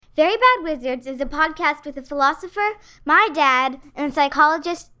Very Bad Wizards is a podcast with a philosopher, my dad, and a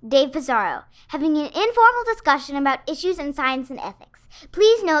psychologist, Dave Pizarro, having an informal discussion about issues in science and ethics.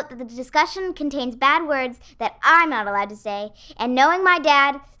 Please note that the discussion contains bad words that I'm not allowed to say, and knowing my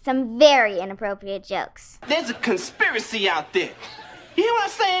dad, some very inappropriate jokes. There's a conspiracy out there. You hear what I'm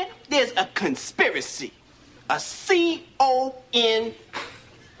saying? There's a conspiracy. A C-O-N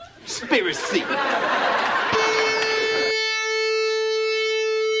conspiracy.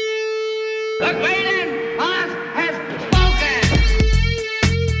 The great boss has spoken.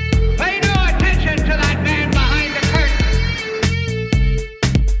 Pay no attention to that man behind the curtain.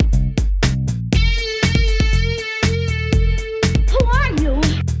 Who are you?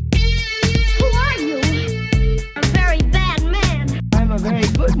 Who are you? A very bad man. I'm a very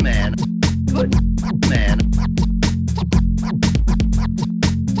good man. Good man.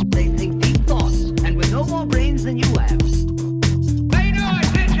 They think deep thoughts, and with no more brains than you have. Pay no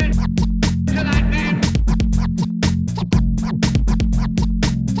attention to that man.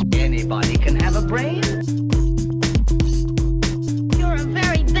 Anybody can have a brain. You're a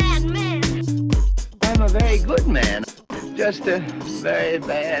very bad man. I'm a very good man. Just a very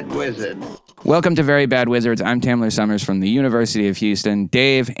bad wizard. Welcome to Very Bad Wizards. I'm Tamler Summers from the University of Houston.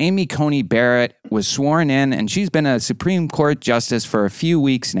 Dave, Amy Coney Barrett was sworn in, and she's been a Supreme Court justice for a few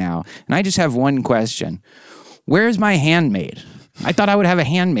weeks now. And I just have one question. Where's my handmaid? I thought I would have a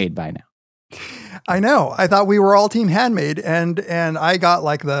handmaid by now. I know. I thought we were all team handmade, and I got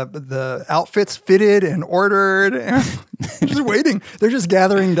like the outfits fitted and ordered, and just waiting. They're just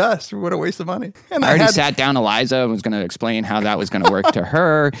gathering dust. What a waste of money. And I already sat down Eliza and was going to explain how that was going to work to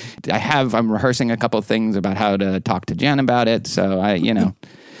her. I'm rehearsing a couple things about how to talk to Jen about it. So and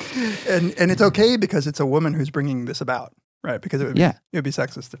it's okay because it's a woman who's bringing this about. Right, because it would be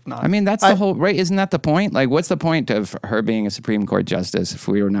sexist if not. I mean, that's the whole, right? Isn't that the point? Like, what's the point of her being a Supreme Court justice if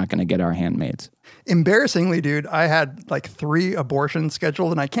we were not going to get our handmaids? Embarrassingly, dude, I had like 3 abortions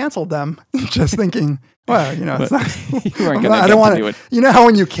scheduled and I canceled them just thinking, well, it's not, I don't want to, you know how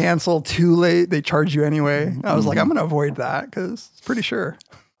when you cancel too late, they charge you anyway? I was like, I'm going to avoid that because it's pretty sure.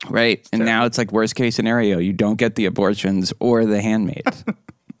 Right, and now it's like worst case scenario. You don't get the abortions or the handmaids.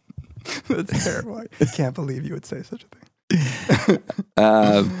 That's terrible. I can't believe you would say such a thing.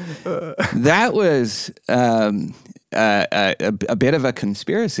 That was a bit of a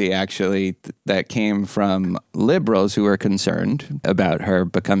conspiracy, actually, that came from liberals who were concerned about her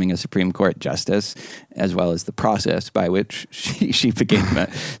becoming a Supreme Court justice, as well as the process by which she became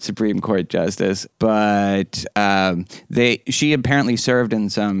a Supreme Court justice. But she apparently served in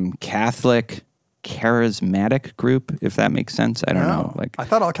some Catholic charismatic group, if that makes sense. I don't know. Like, I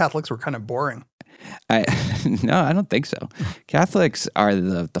thought all Catholics were kind of boring. No, I don't think so. Catholics are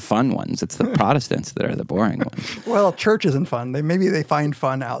the fun ones. It's the Protestants that are the boring ones. Well, church isn't fun. Maybe they find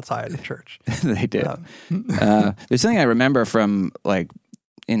fun outside of church. They do. There's something I remember from like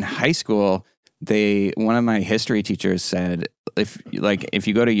in high school. One of my history teachers said, if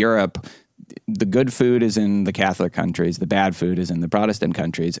you go to Europe, the good food is in the Catholic countries, the bad food is in the Protestant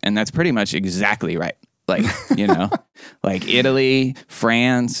countries, and that's pretty much exactly right. Like, like Italy,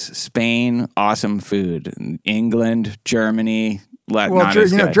 France, Spain, awesome food. England, Germany, not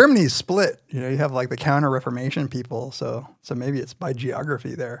as good. Germany's split. You have like the Counter-Reformation people, so maybe it's by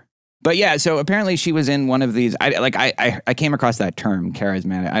geography there. But yeah, so apparently she was in one of these. I came across that term,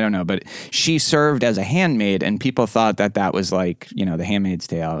 charismatic. I don't know, but she served as a handmaid, and people thought that was like The Handmaid's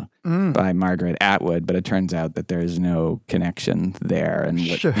Tale by Margaret Atwood. But it turns out that there's no connection there, and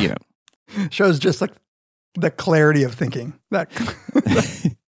shows just like the clarity of thinking.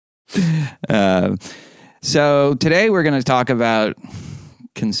 So today we're going to talk about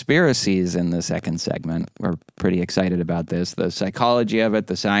conspiracies in the second segment. We're pretty excited about this. The psychology of it,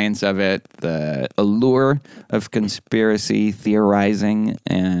 the science of it, the allure of conspiracy theorizing,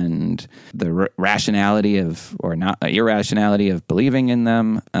 and the rationality of, or not irrationality of, believing in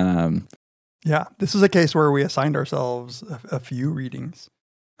them. Yeah, this is a case where we assigned ourselves a few readings.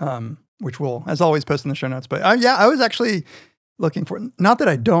 Which we'll, as always, post in the show notes. But I was actually looking for, not that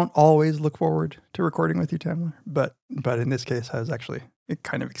I don't always look forward to recording with you, Tamler, but in this case, I was actually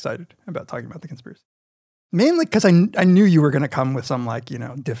kind of excited about talking about the conspiracy. Mainly because I knew you were going to come with some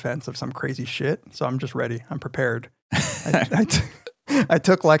defense of some crazy shit. So I'm just ready. I'm prepared. I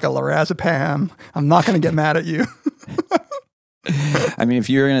took like a lorazepam. I'm not going to get mad at you. I mean, if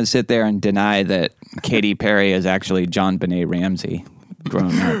you're going to sit there and deny that Katy Perry is actually John Benet Ramsey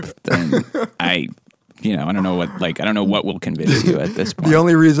grown up, then I I don't know what will convince you at this point. The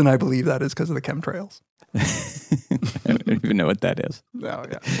only reason I believe that is because of the chemtrails. I don't even know what that is. No,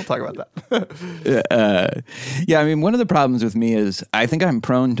 yeah, we'll talk about that. Yeah, I mean, one of the problems with me is I think I'm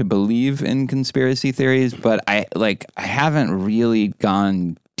prone to believe in conspiracy theories, but I haven't really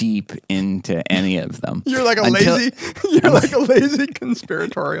gone deep into any of them. You're like a lazy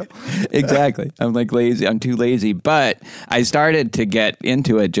conspiratorial. Exactly. I'm like lazy. I'm too lazy. But I started to get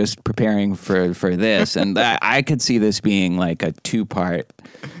into it just preparing for this, and I could see this being like a 2-part.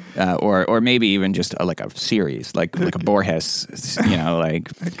 Or maybe even just like a series, like a Borges, like.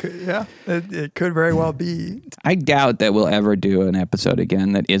 It could very well be. I doubt that we'll ever do an episode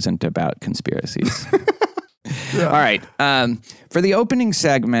again that isn't about conspiracies. Yeah. All right. For the opening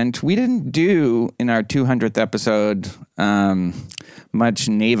segment, we didn't do in our 200th episode much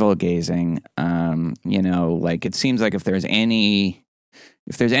navel gazing. Like it seems like if there's any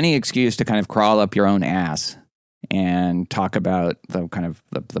excuse to kind of crawl up your own ass and talk about the kind of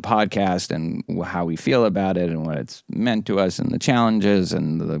the podcast and how we feel about it and what it's meant to us and the challenges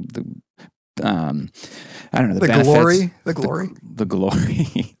and the benefits. The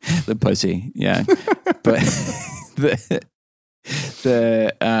glory, the pussy. Yeah. But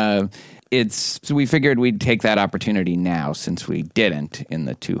so we figured we'd take that opportunity now since we didn't in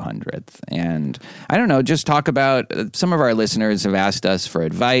the 200th. And I don't know, just talk about some of our listeners have asked us for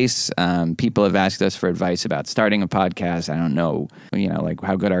advice. People have asked us for advice about starting a podcast. I don't know, like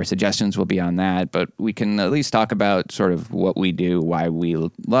how good our suggestions will be on that, but we can at least talk about sort of what we do, why we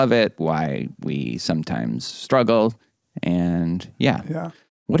love it, why we sometimes struggle. And yeah.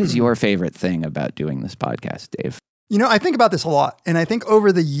 What is your favorite thing about doing this podcast, Dave? I think about this a lot. And I think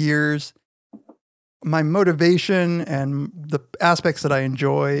over the years, my motivation and the aspects that I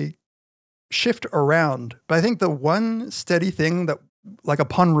enjoy shift around. But I think the one steady thing that, like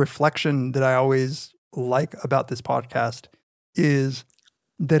upon reflection, that I always like about this podcast is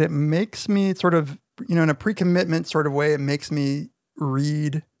that it makes me sort of, in a pre-commitment sort of way, it makes me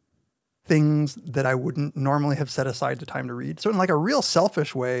read things that I wouldn't normally have set aside the time to read. So in like a real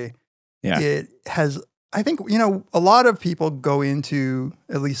selfish way, it has, I think, a lot of people go into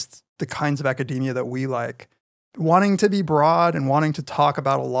at least the kinds of academia that we like, wanting to be broad and wanting to talk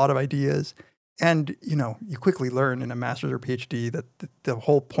about a lot of ideas. And, you quickly learn in a master's or PhD that the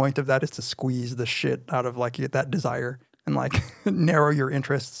whole point of that is to squeeze the shit out of like that desire and like narrow your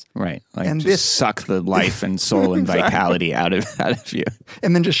interests. Right. Like and just suck the life and soul and vitality out of you.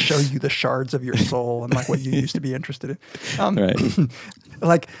 And then just show you the shards of your soul and like what you used to be interested in. Right.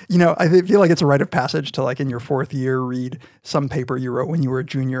 Like, I feel like it's a rite of passage to like in your 4th year read some paper you wrote when you were a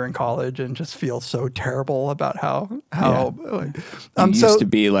junior in college and just feel so terrible about how you used to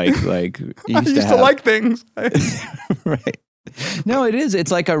be like you used to like things. Right. No, it is.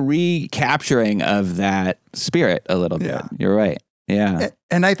 It's like a recapturing of that spirit a little bit. Yeah. You're right. Yeah.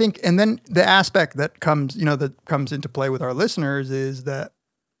 And I think, and then the aspect that comes into play with our listeners is that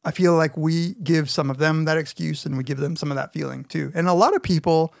I feel like we give some of them that excuse and we give them some of that feeling too. And a lot of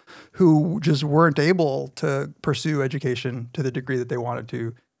people who just weren't able to pursue education to the degree that they wanted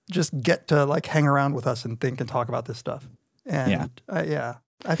to just get to like hang around with us and think and talk about this stuff. And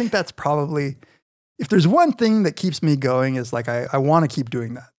I think that's probably, if there's one thing that keeps me going is like, I want to keep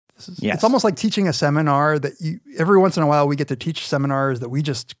doing that. It's almost like teaching a seminar that every once in a while we get to teach seminars that we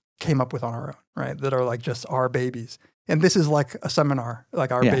just came up with on our own, right? That are like just our babies. And this is like a seminar,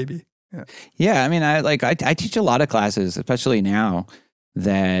 like our baby. Yeah. I mean, I teach a lot of classes, especially now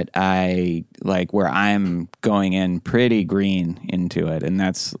that I like where I'm going in pretty green into it. And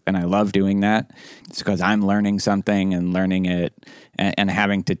I love doing that. It's because I'm learning something and learning it and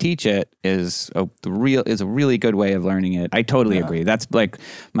having to teach it is a really good way of learning it. I totally agree. That's like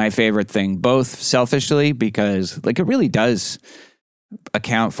my favorite thing, both selfishly because like it really does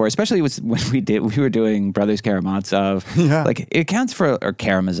account for, especially when we were doing Brothers Karamazov. Yeah. Like it accounts for, or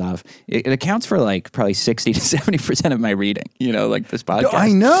Karamazov, it accounts for like probably 60 to 70% of my reading, like this podcast. I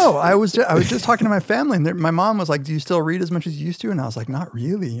know. I was just talking to my family and my mom was like, do you still read as much as you used to? And I was like, not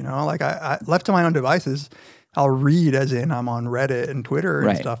really, like I left to my own devices, I'll read as in I'm on Reddit and Twitter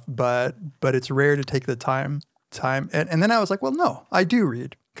and stuff, but it's rare to take the time. And then I was like, well, no, I do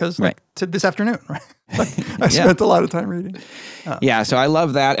read. Because this afternoon, right? I spent a lot of time reading. Yeah, so I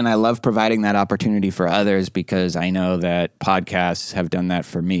love that, and I love providing that opportunity for others because I know that podcasts have done that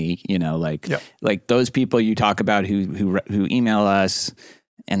for me. Like those people you talk about who email us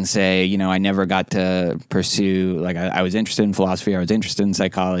and say, I never got to pursue. Like I was interested in philosophy, I was interested in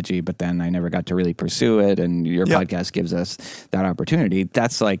psychology, but then I never got to really pursue it. And your podcast gives us that opportunity.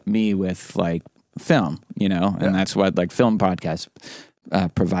 That's like me with like film, and that's what like film podcasts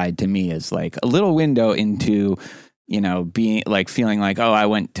provide to me is like a little window into, being like feeling like, oh, I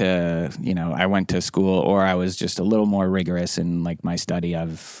went to school, or I was just a little more rigorous in like my study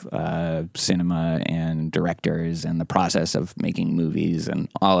of cinema and directors and the process of making movies and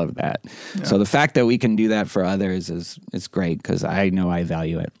all of that. Yeah. So the fact that we can do that for others is great, because I know I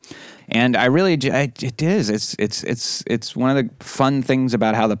value it. And I really, it is. It's one of the fun things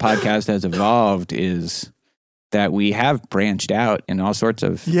about how the podcast has evolved is that we have branched out in all sorts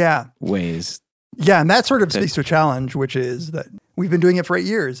of ways. Yeah, and that sort of speaks to a challenge, which is that we've been doing it for 8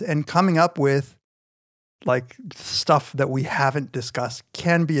 years, and coming up with like stuff that we haven't discussed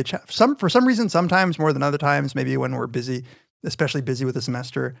can be a challenge. For some reason, sometimes more than other times, maybe when we're busy, especially busy with the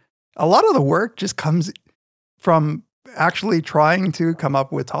semester, a lot of the work just comes from actually trying to come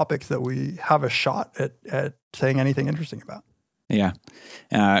up with topics that we have a shot at saying anything interesting about. Yeah.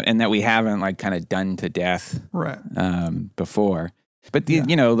 And that we haven't like kind of done to death before. But,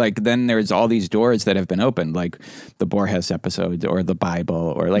 then there's all these doors that have been opened, like the Borges episodes or the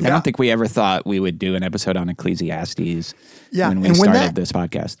Bible, or like I don't think we ever thought we would do an episode on Ecclesiastes when we started this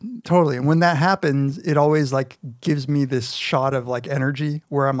podcast. Totally. And when that happens, it always like gives me this shot of like energy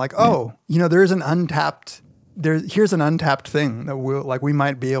where I'm like, here's an untapped thing that we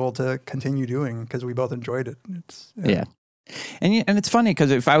might be able to continue doing because we both enjoyed it. And it's funny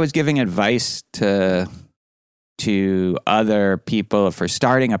because if I was giving advice to other people for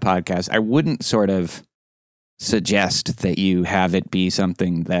starting a podcast, I wouldn't sort of suggest that you have it be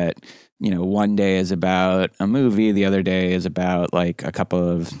something that, one day is about a movie, the other day is about like a couple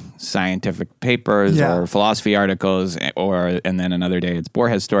of scientific papers or philosophy articles, and then another day it's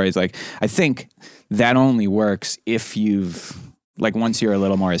Borges stories. Like, I think that only works if you've like once you're a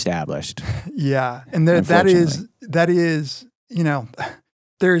little more established. Yeah. And that is,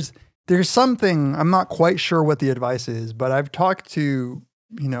 there's something, I'm not quite sure what the advice is, but I've talked to,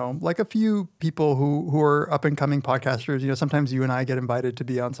 like a few people who are up and coming podcasters. Sometimes you and I get invited to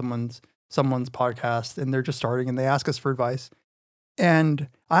be on someone's podcast, and they're just starting and they ask us for advice. And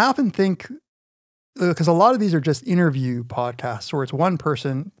I often think, because a lot of these are just interview podcasts where it's one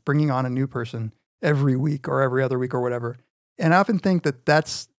person bringing on a new person every week or every other week or whatever. And I often think that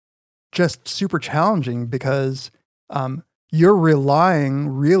that's just super challenging because, you're relying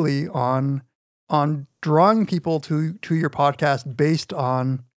really on drawing people to your podcast based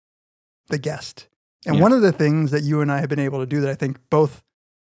on the guest. And one of the things that you and I have been able to do that I think both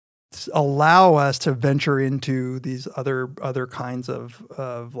allow us to venture into these other kinds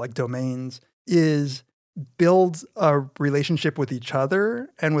of like domains is build a relationship with each other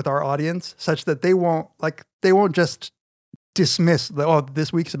and with our audience such that they won't just dismiss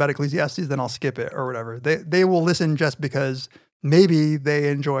this week's about Ecclesiastes, then I'll skip it or whatever. They will listen just because maybe they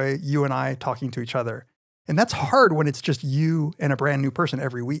enjoy you and I talking to each other. And that's hard when it's just you and a brand new person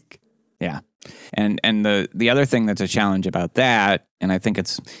every week. Yeah. And the other thing that's a challenge about that, and I think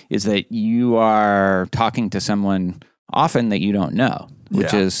is that you are talking to someone often that you don't know,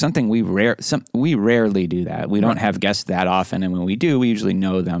 which is something we rarely do that. We don't have guests that often, and when we do, we usually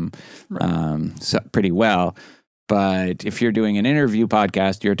know them pretty well. But if you're doing an interview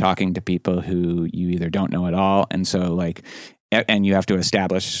podcast, you're talking to people who you either don't know at all. And so and you have to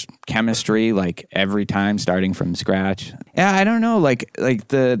establish chemistry like every time starting from scratch. Yeah, I don't know.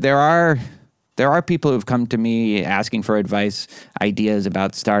 There are people who've come to me asking for advice, ideas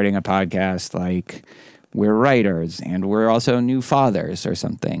about starting a podcast. Like, we're writers and we're also new fathers or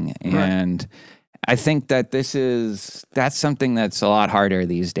something. And I think that that's something that's a lot harder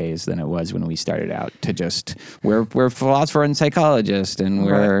these days than it was when we started out. To just we're philosopher and psychologist, and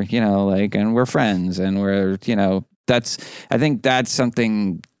we're and we're friends, and we're I think that's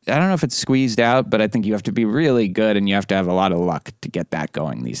something. I don't know if it's squeezed out, but I think you have to be really good, and you have to have a lot of luck to get that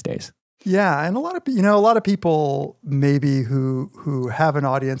going these days. Yeah, and a lot of people maybe who have an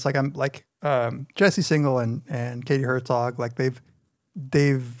audience like Jesse Singal and Katie Herzog, like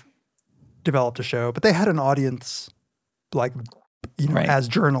they've developed a show, but they had an audience as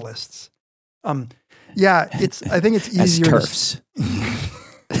journalists. I think it's easier as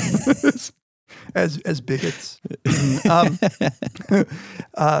TERFs. as bigots.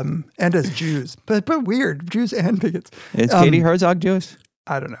 And as Jews. But weird, Jews and bigots. Is Katie Herzog Jewish?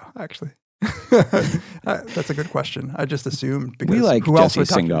 I don't know, actually. That's a good question. I just assumed because we like Jesse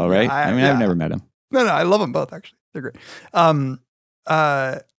Singal, right? I've never met him. No, I love them both, actually. They're great.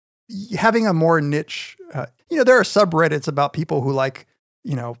 Having a more niche, there are subreddits about people who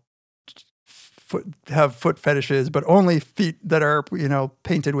have foot fetishes, but only feet that are,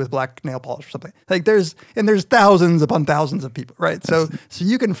 painted with black nail polish or something. Like there's thousands upon thousands of people, right? So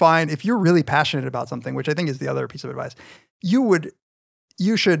you can find, if you're really passionate about something, which I think is the other piece of advice, you would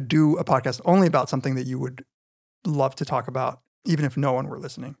you should do a podcast only about something that you would love to talk about, even if no one were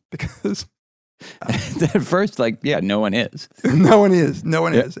listening, because At first, no one is. no one is.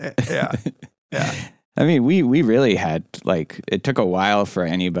 Yeah. I mean, we really had, it took a while for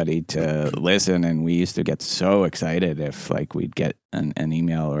anybody to listen, and we used to get so excited if, we'd get an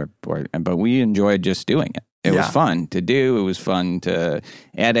email but we enjoyed just doing it. It was fun to do. It was fun to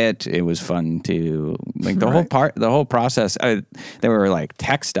edit. It was fun to, the whole process. There were,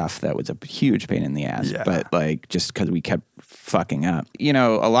 tech stuff that was a huge pain in the ass, but, just because we kept fucking up.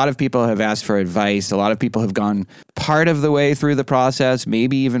 A lot of people have asked for advice. A lot of people have gone part of the way through the process,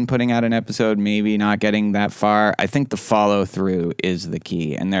 maybe even putting out an episode, maybe not getting that far. I think the follow through is the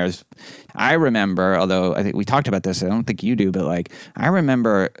key. And I remember, although I think we talked about this, I don't think you do, but I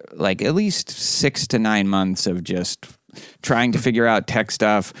remember at least 6 to 9 months of just trying to figure out tech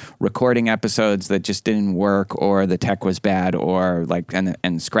stuff, recording episodes that just didn't work, or the tech was bad, or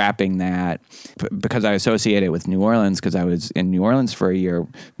and scrapping that because I associate it with New Orleans, because I was in New Orleans for a year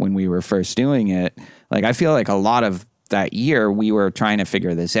when we were first doing it. I feel like a lot of that year we were trying to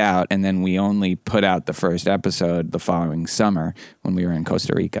figure this out, and then we only put out the first episode the following summer when we were in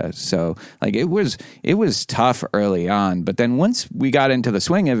Costa Rica. So it was tough early on, but then once we got into the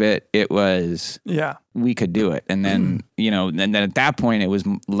swing of it, it was we could do it. And then and then at that point it was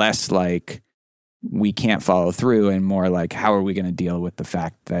less we can't follow through, and more how are we going to deal with the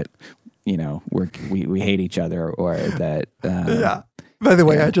fact that we hate each other, or that By the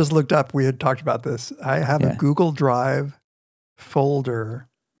way, I just looked up. We had talked about this. I have a Google Drive folder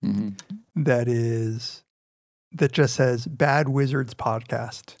that just says Bad Wizards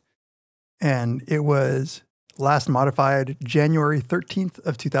Podcast. And it was last modified January 13th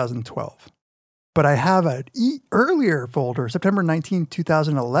of 2012. But I have an earlier folder, September 19,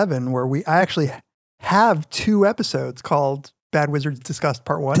 2011, where I actually have 2 episodes called Bad Wizards Discussed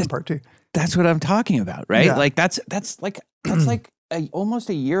Part 1 and Part 2. That's what I'm talking about, right? Yeah. That's almost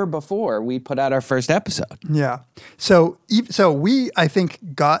a year before we put out our first episode. Yeah. So we, I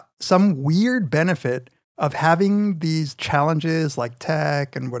think, got some weird benefit of having these challenges like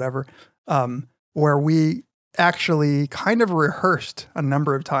tech and whatever, where we actually kind of rehearsed a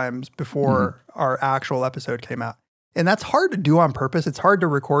number of times before our actual episode came out. And that's hard to do on purpose. It's hard to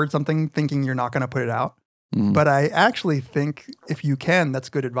record something thinking you're not going to put it out. But I actually think if you can, that's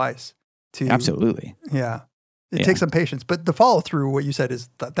good advice. Absolutely. Yeah. It takes some patience, but the follow through, what you said, is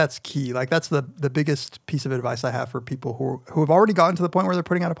that's key. That's the biggest piece of advice I have for people who have already gotten to the point where they're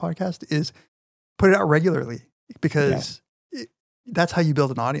putting out a podcast, is put it out regularly, because that's how you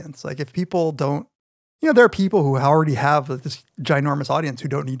build an audience. If people don't, there are people who already have this ginormous audience who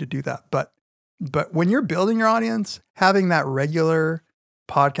don't need to do that. But when you're building your audience, having that regular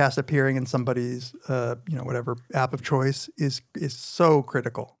podcast appearing in somebody's, whatever app of choice is so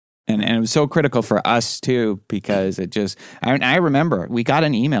critical. And it was so critical for us too, because I remember we got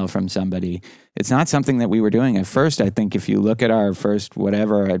an email from somebody. It's not something that we were doing at first. I think if you look at our first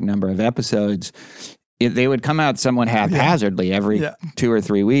whatever number of episodes, they would come out somewhat haphazardly every 2 or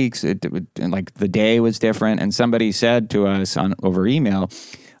 3 weeks. The day was different. And somebody said to us over email,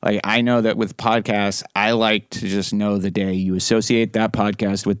 I know that with podcasts, I like to just know the day. You associate that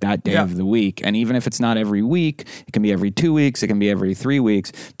podcast with that day of the week. And even if it's not every week, it can be every 2 weeks, it can be every 3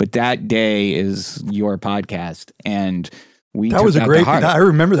 weeks, but that day is your podcast. And that was a great, I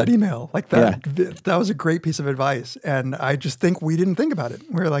remember that email that was a great piece of advice. And I just think we didn't think about it.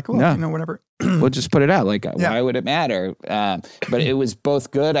 We were like, whatever. We'll just put it out. Why would it matter? But it was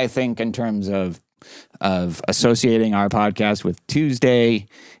both good, I think, in terms of associating our podcast with Tuesday,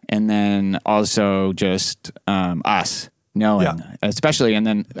 and then also just us knowing, especially. And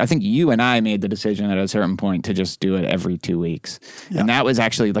then I think you and I made the decision at a certain point to just do it every 2 weeks. And that was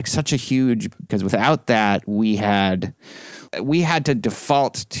actually such a huge, because without that, we had to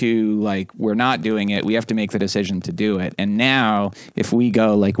default to we're not doing it. We have to make the decision to do it. And now if we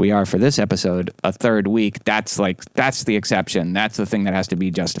go like we are for this episode, a third week, that's the exception. That's the thing that has to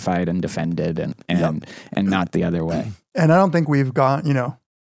be justified and defended, and not the other way. And I don't think we've gone,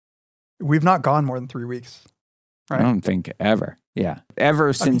 we've not gone more than 3 weeks. Right? I don't think ever. Yeah.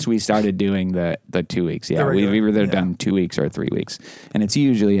 Ever since we started doing the 2 weeks. Yeah. We've either done 2 weeks or 3 weeks. And it's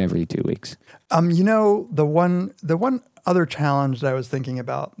usually every 2 weeks. The one other challenge that I was thinking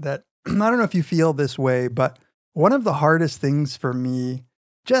about, that I don't know if you feel this way, but one of the hardest things for me,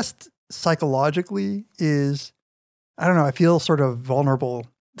 just psychologically, is, I don't know, I feel sort of vulnerable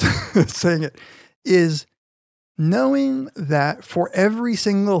saying it, is knowing that for every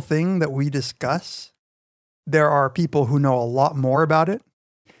single thing that we discuss, there are people who know a lot more about it.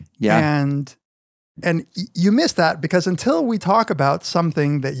 Yeah. And you miss that because until we talk about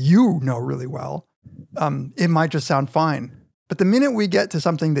something that you know really well, it might just sound fine. But the minute we get to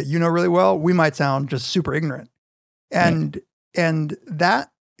something that you know really well, we might sound just super ignorant. And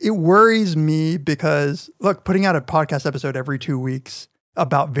that it worries me because look, putting out a podcast episode every 2 weeks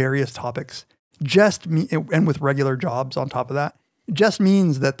about various topics and with regular jobs on top of that, just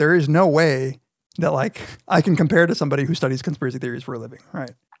means that there is no way that like I can compare to somebody who studies conspiracy theories for a living,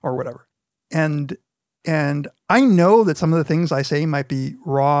 right? Or whatever. And I know that some of the things I say might be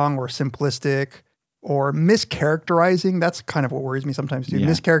wrong or simplistic or mischaracterizing. That's kind of what worries me sometimes too. Yeah.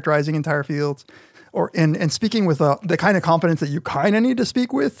 Mischaracterizing entire fields and speaking with the kind of confidence that you kind of need to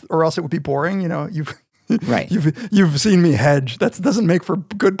speak with, or else it would be boring. You know, you've seen me hedge. That doesn't make for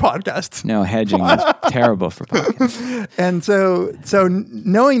good podcasts. No, hedging is terrible for podcasts. And so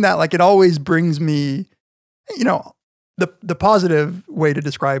knowing that, like, it always brings me, you know, the positive way to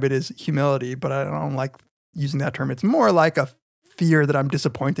describe it is humility, but I don't like using that term. It's more like a fear that I'm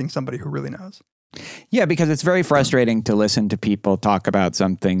disappointing somebody who really knows. Yeah, because it's very frustrating to listen to people talk about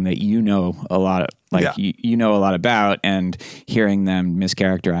something that you know a lot of, you know a lot about, and hearing them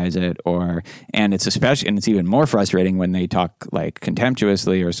mischaracterize it, and it's even more frustrating when they talk like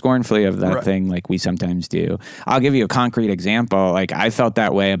contemptuously or scornfully of that thing, like we sometimes do. I'll give you a concrete example. Like I felt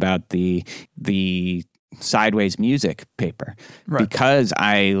that way about the Sideways music paper because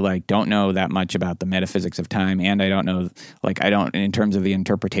I like don't know that much about the metaphysics of time, and I don't know in terms of the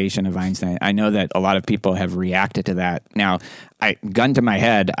interpretation of Einstein. I know that a lot of people have reacted to that. Now, gun to my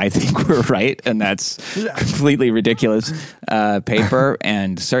head, I think we're right, and that's completely ridiculous paper,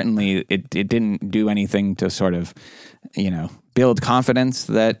 and certainly it didn't do anything to sort of, you know, build confidence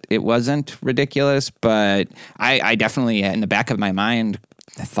that it wasn't ridiculous. But I definitely, in the back of my mind,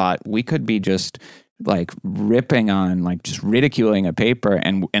 thought we could be just like ripping on, like just ridiculing a paper,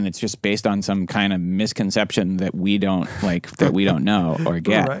 and it's just based on some kind of misconception that we don't know or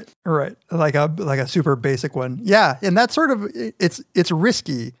get. Right. Like a super basic one. Yeah. And that's sort of, it's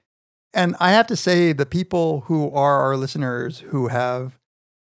risky. And I have to say the people who are our listeners who have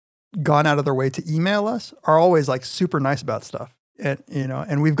gone out of their way to email us are always like super nice about stuff. And, you know,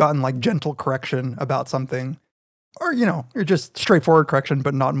 and we've gotten like gentle correction about something, or, you know, you're just straightforward correction,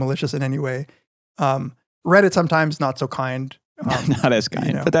 but not malicious in any way. Reddit sometimes not so kind, not as kind,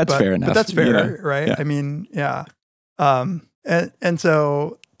 you know, but that's fair enough. But that's fair, you know? Right? Yeah. I mean, yeah. And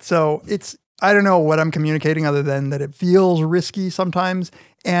so it's, I don't know what I'm communicating other than that it feels risky sometimes,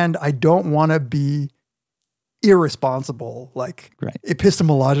 and I don't want to be irresponsible, like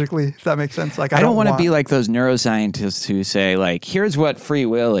epistemologically, if that makes sense. Like I don't want to be like those neuroscientists who say like, here's what free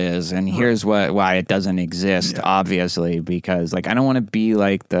will is, and here's why it doesn't exist, obviously, because like I don't want to be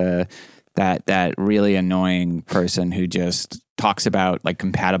like that really annoying person who just talks about like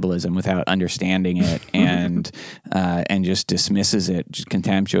compatibilism without understanding it and just dismisses it just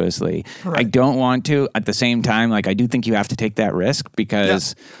contemptuously. I don't want to. At the same time, like I do think you have to take that risk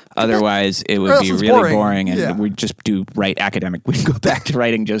because otherwise it would be really boring and we'd just write academic. We'd go back to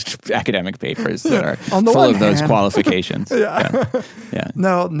writing just academic papers that are full of those qualifications.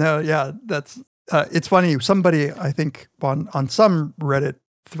 No, that's it's funny. Somebody, I think on some Reddit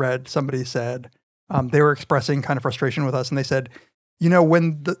thread, somebody said they were expressing kind of frustration with us, and they said, you know,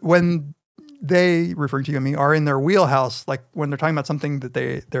 when they, referring to you and me, are in their wheelhouse, like when they're talking about something that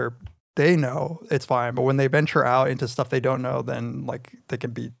they know, it's fine, but when they venture out into stuff they don't know, then like they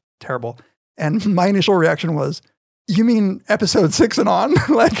can be terrible. And my initial reaction was, you mean episode 6 and on?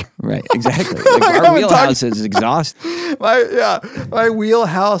 Like, right, exactly. Like our wheelhouse is exhausting. My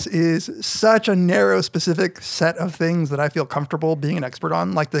wheelhouse is such a narrow, specific set of things that I feel comfortable being an expert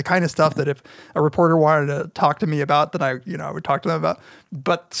on. Like the kind of stuff that if a reporter wanted to talk to me about, then I would talk to them about.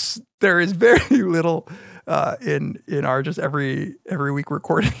 But there is very little in our just every week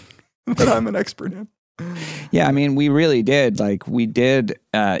recording that I'm an expert in. Yeah, I mean, we really did. Like, we did,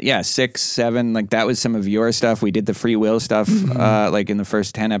 6, 7, like, that was some of your stuff. We did the free will stuff, like, in the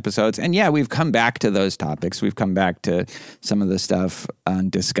first 10 episodes. And, yeah, we've come back to those topics. We've come back to some of the stuff on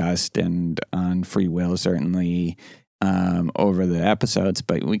disgust and on free will, certainly, over the episodes.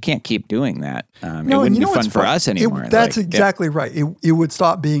 But we can't keep doing that. It wouldn't be fun for us anymore. That's exactly right. It would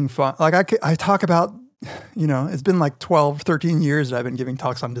stop being fun. Like, I talk about, you know, it's been like 12, 13 years that I've been giving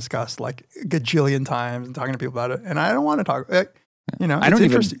talks on disgust, like a gajillion times, and talking to people about it. And I don't want to talk, you know, I don't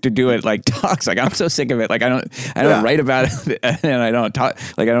even do it like talks. Like I'm so sick of it. Like I don't write about it, and I don't talk,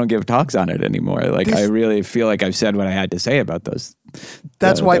 like I don't give talks on it anymore. Like I really feel like I've said what I had to say about those.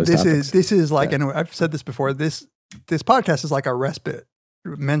 That's why this is like, and I've said this before, this podcast is like a respite,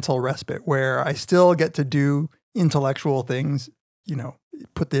 mental respite, where I still get to do intellectual things, you know,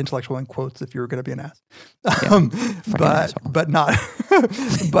 put the intellectual in quotes if you were going to be an ass. asshole.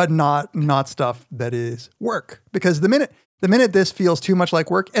 But not not stuff that is work. Because the minute this feels too much like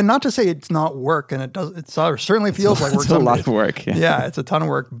work, and not to say it's not work, and it certainly feels like work. It's a lot of work. Yeah, it's a ton of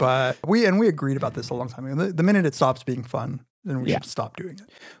work. But we agreed about this a long time ago. The minute it stops being fun, then we should stop doing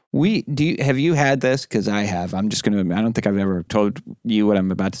it. Have you had this? Because I have. I don't think I've ever told you what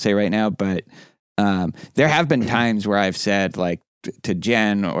I'm about to say right now, but there have been times where I've said like to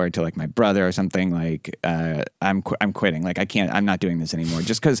Jen or to like my brother or something like, I'm quitting. Like I'm not doing this anymore,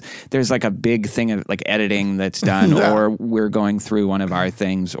 just because there's like a big thing of like editing that's done or we're going through one of our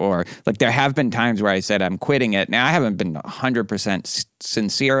things, or like there have been times where I said I'm quitting it. Now I haven't been 100%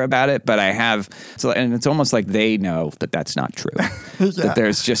 sincere about it, but I have. So, and it's almost like they know that that's not true, that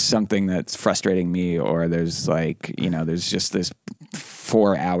there's just something that's frustrating me, or there's like, there's just this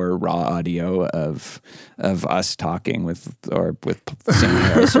 4-hour raw audio of us talking with Sam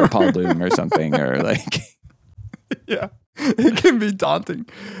Harris or Paul Bloom or something, or like, yeah, it can be daunting.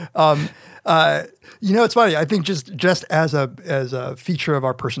 It's funny. I think just as a feature of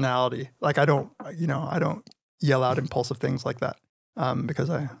our personality, like I don't yell out impulsive things like that. Because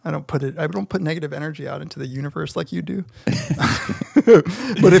I don't put negative energy out into the universe like you do.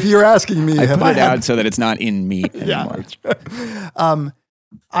 But if you're asking me, I put it out so that it's not in me anymore. Yeah.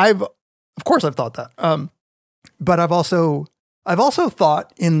 Of course I've thought that. But I've also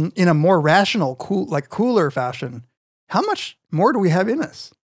thought in a more rational, cooler fashion, how much more do we have in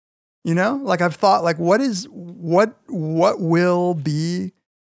us? Like I've thought, like what will be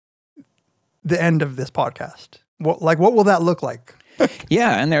the end of this podcast? What will that look like?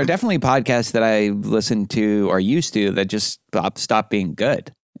 Yeah, and there are definitely podcasts that I listened to or used to that just stop being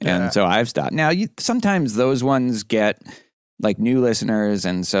good. And so I've stopped. Now, sometimes those ones get like new listeners.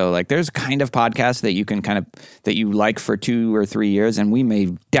 And so like there's kind of podcasts that you can that you like for 2 or 3 years. And we may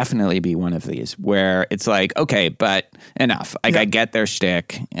definitely be one of these where it's like, okay, but enough. Like I get their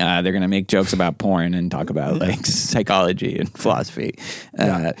shtick. They're going to make jokes about porn and talk about like psychology and philosophy.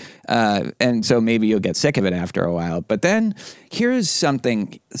 And so maybe you'll get sick of it after a while. But then here's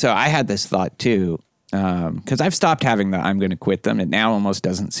something. So I had this thought too. Because I've stopped having I'm going to quit them. It now almost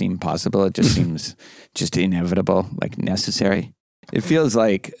doesn't seem possible. It just seems just inevitable, like necessary. It feels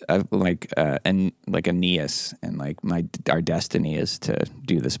like Aeneas, and like our destiny is to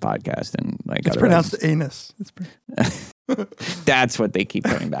do this podcast, and like it's pronounced anus. That's what they keep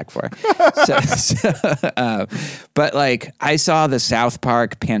coming back for. But like I saw the South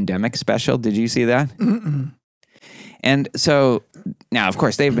Park pandemic special. Did you see that? Mm-mm. And so now, of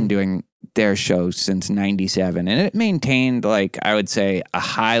course, they've been doing their show since 97, and it maintained, like, I would say, a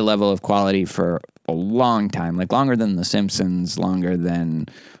high level of quality for a long time, like longer than The Simpsons, longer than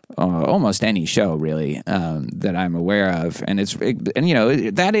almost any show, really, that I'm aware of. And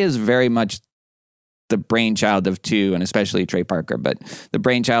that is very much the brainchild of two, and especially Trey Parker, but the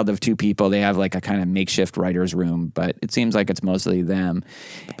brainchild of two people. They have like a kind of makeshift writer's room, but it seems like it's mostly them.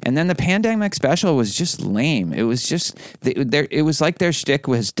 And then the pandemic special was just lame. It was just, it was like their shtick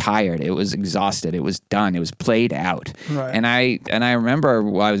was tired. It was exhausted. It was done. It was played out. Right. And I remember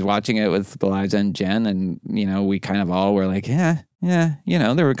while I was watching it with Eliza and Jen, and, we kind of all were like, yeah,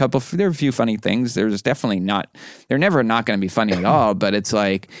 there were a few funny things. They're never not going to be funny at all, but it's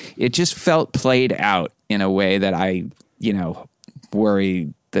like, it just felt played out in a way that I,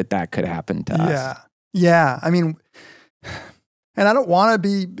 worry that could happen to us. Yeah. I mean, and I don't want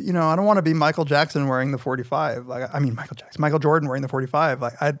to be Michael Jackson wearing the 45. Michael Jordan wearing the 45.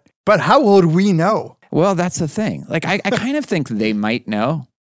 But how would we know? Well, that's the thing. Like, I kind of think they might know.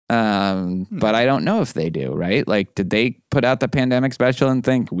 But I don't know if they do, right? Like, did they put out the pandemic special and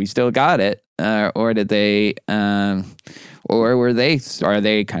think we still got it? Or did they, or are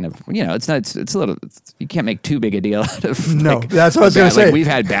they kind of, it's a little, you can't make too big a deal out of. No, that's what I was going to say. Like, we've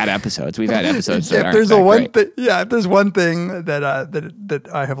had bad episodes. We've had episodes that aren't if there's one thing that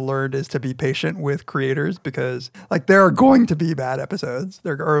I have learned is to be patient with creators, because like there are going to be bad episodes.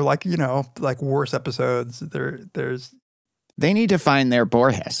 There are like worse episodes. There's. They need to find their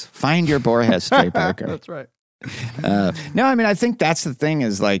Borges. Find your Borges, Trey Parker. That's right. No, I mean, I think that's the thing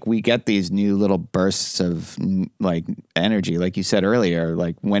is like we get these new little bursts of like energy, like you said earlier,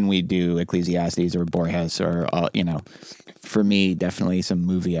 like when we do Ecclesiastes or Borges or, for me, definitely some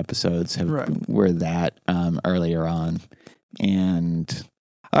movie episodes were that earlier on. And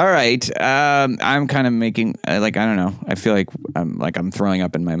all right, I'm kind of making, I don't know. I feel like I'm throwing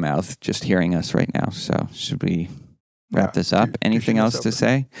up in my mouth just hearing us right now. So should we wrap this up? Anything else to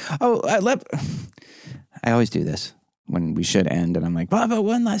say? Oh, I always do this when we should end, and I'm like, well, but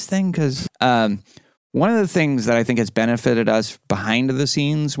one last thing, because One of the things that I think has benefited us behind the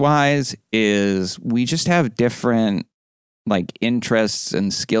scenes wise is we just have different like interests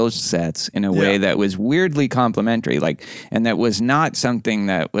and skill sets in a way that was weirdly complementary, like, and that was not something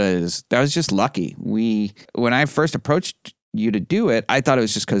that was just lucky. When I first approached you to do it, I thought it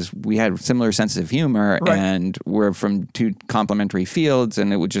was just because we had similar senses of humor and we're from two complementary fields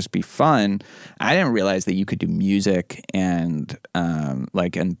and it would just be fun. I didn't realize that you could do music and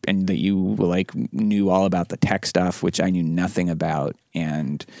and that you like knew all about the tech stuff, which I knew nothing about.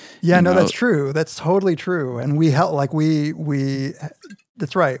 And that's true. That's totally true. And we help, like we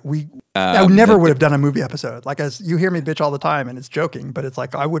that's right. I never would have done a movie episode. Like, as you hear me bitch all the time and it's joking, but it's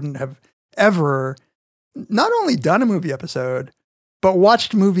like, I wouldn't have ever not only done a movie episode, but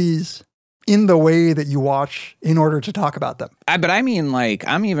watched movies in the way that you watch in order to talk about them. But I mean, like,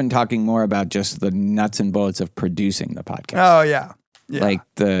 I'm even talking more about just the nuts and bolts of producing the podcast. Oh, yeah. Like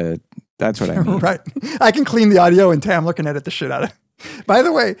that's what I mean. Right. I can clean the audio and Tamler can edit the shit out of it. By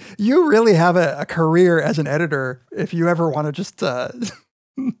the way, you really have a career as an editor if you ever want to just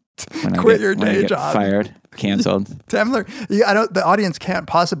quit your day job. Fired, canceled. Tamler, the audience can't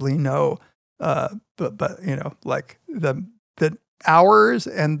possibly know. But you know, like the hours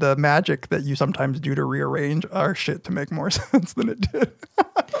and the magic that you sometimes do to rearrange are shit to make more sense than it did.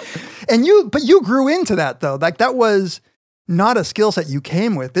 But you grew into that though. Like, that was not a skill set you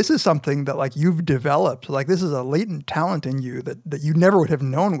came with. This is something that like you've developed. Like, this is a latent talent in you that you never would have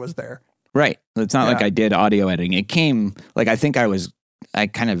known was there. Right. It's not like I did audio editing. It came like, I think I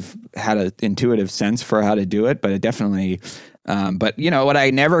kind of had an intuitive sense for how to do it, but it definitely, but you know, what I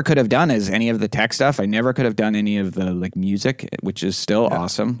never could have done is any of the tech stuff. I never could have done any of the like music, which is still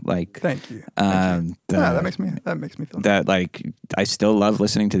awesome. Like, thank you. That makes me feel that like, I still love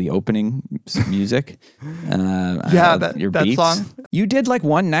listening to the opening music. That beats. Song. You did like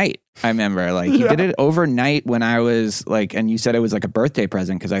one night. I remember like you did it overnight when I was like, and you said it was like a birthday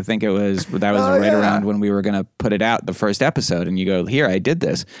present because I think that was around when we were going to put it out, the first episode, and you go, here, I did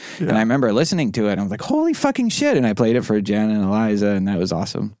this. And I remember listening to it and I was like, holy fucking shit. And I played it for Jen and Eliza and that was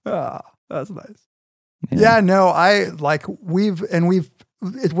awesome. That's nice.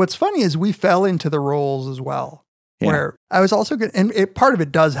 What's funny is we fell into the roles as well, where I was also good. And part of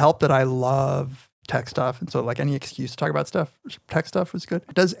it does help that I love tech stuff. And so like any excuse to talk about tech stuff was good.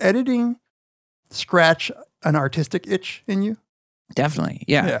 Does editing scratch an artistic itch in you? Definitely.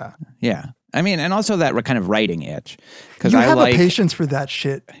 Yeah. I mean, and also that kind of writing itch. Because I have a patience for that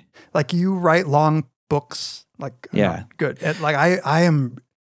shit. Like, you write long books. Like, good. Like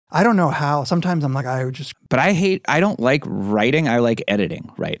I don't know how. Sometimes I'm like, But I don't like writing. I like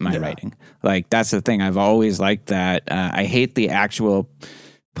editing, writing. Like, that's the thing. I've always liked that. I hate the actual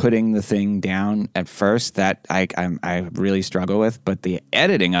putting the thing down at first. That I really struggle with, but the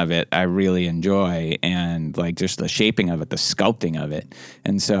editing of it I really enjoy, and like just the shaping of it, the sculpting of it.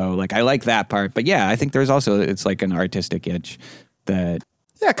 And so like I like that part. But yeah, I think there's also, it's like an artistic itch that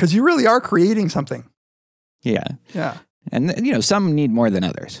because you really are creating something. Yeah. And you know, some need more than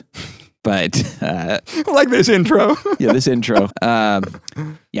others. But like this intro. This intro.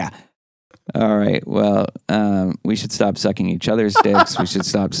 Yeah. All right. Well, we should stop sucking each other's dicks. We should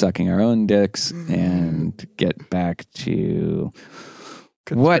stop sucking our own dicks and get back to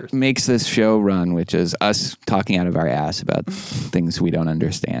what makes this show run, which is us talking out of our ass about things we don't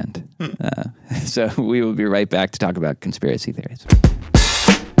understand. So we will be right back to talk about conspiracy theories.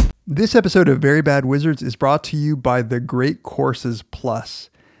 This episode of Very Bad Wizards is brought to you by the Great Courses Plus.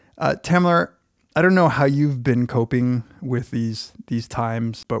 Tamler, I don't know how you've been coping with these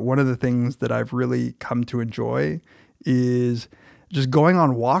times, but one of the things that I've really come to enjoy is just going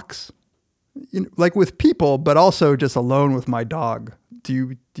on walks, like with people, but also just alone with my dog.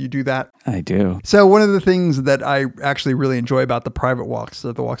 Do you do that? I do. So one of the things that I actually really enjoy about the private walks,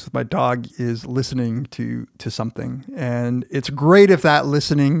 the walks with my dog, is listening to something. And it's great if that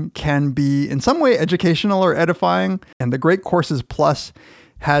listening can be in some way educational or edifying. And the Great Courses Plus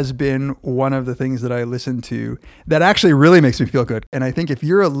has been one of the things that I listen to that actually really makes me feel good. And I think if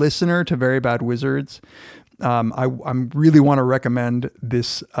you're a listener to Very Bad Wizards, I really want to recommend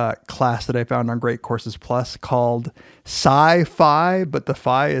this class that I found on Great Courses Plus called Sci-Fi, but the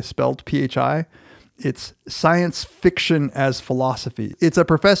Phi is spelled P-H-I. It's Science Fiction as Philosophy. It's a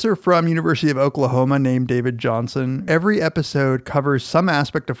professor from University of Oklahoma named David Johnson. Every episode covers some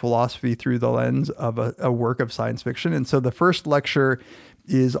aspect of philosophy through the lens of a work of science fiction. And so the first lecture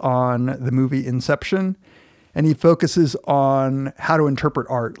is on the movie Inception. And he focuses on how to interpret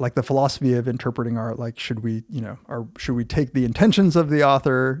art, like the philosophy of interpreting art. Like, should we take the intentions of the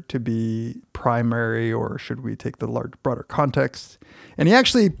author to be primary, or should we take the broader context? And he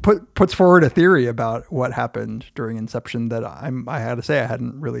actually puts forward a theory about what happened during Inception that I had to say I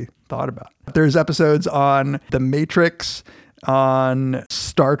hadn't really thought about. There's episodes on The Matrix, on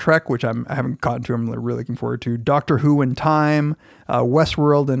Star Trek, which I haven't gotten to. I'm really looking forward to. Doctor Who and Time,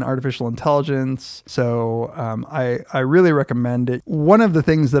 Westworld and Artificial Intelligence. So I really recommend it. One of the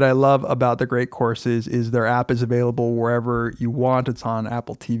things that I love about the Great Courses is their app is available wherever you want. It's on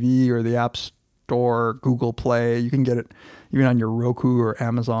Apple TV or the App Store, Google Play. You can get it even on your Roku or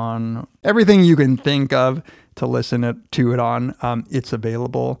Amazon. Everything you can think of to listen to it on, it's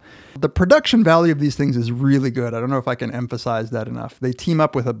available. The production value of these things is really good. I don't know if I can emphasize that enough. They team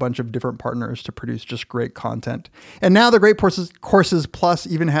up with a bunch of different partners to produce just great content. And now the Great Courses Plus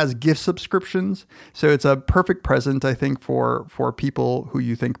even has gift subscriptions. So it's a perfect present, I think, for people who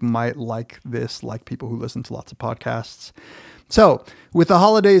you think might like this, like people who listen to lots of podcasts. So with the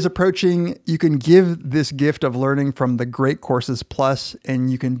holidays approaching, you can give this gift of learning from the Great Courses Plus,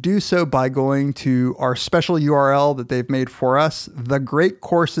 and you can do so by going to our special URL that they've made for us,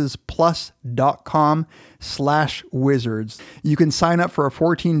 thegreatcoursesplus.com/wizards. You can sign up for a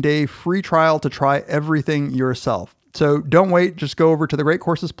 14-day free trial to try everything yourself. So don't wait, just go over to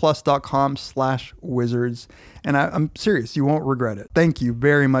thegreatcoursesplus.com/wizards. And I'm serious, you won't regret it. Thank you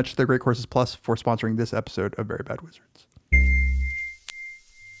very much, The Great Courses Plus, for sponsoring this episode of Very Bad Wizards.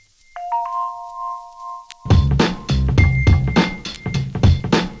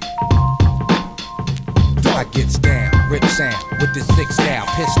 Gets down, rip sound with the sick style,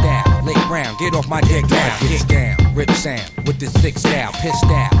 pissed out, lick round, get off my dick now. Gets down, rip sound with the sick style, pissed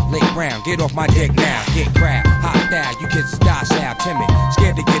out, lick round, get off my dick now. Get crowd, hot style, you kids is docile, timid,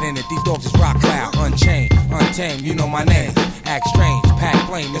 scared to get in it. These dogs is rock loud, unchained, untamed, you know my name. Act strange, pack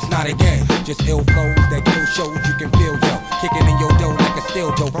flame, it's not a game. Just ill flows that kill shows you can feel, yo. Kicking in your dough like a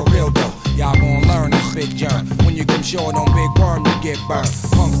steel dough, for real though. Y'all gon' learn this big germ. When you come short on big worm, you get burned.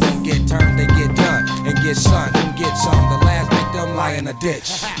 Punks don't get turned, they get done. And get sun, who get some? The last victim lie in a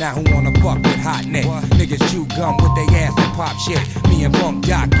ditch. Now who wanna fuck with hot neck? Niggas chew gum with they ass and pop shit. Me and Funk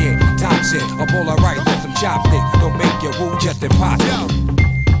Doc get toxic. A bowl of rice with some chopstick. Don't make your woo just impossible.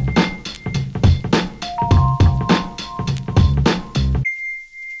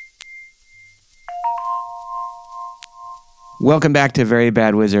 Welcome back to Very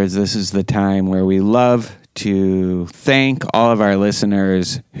Bad Wizards. This is the time where we love to thank all of our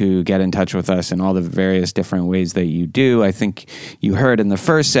listeners who get in touch with us in all the various different ways that you do. I think you heard in the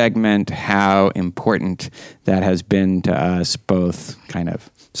first segment how important that has been to us, both kind of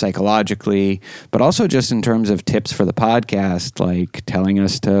psychologically, but also just in terms of tips for the podcast, like telling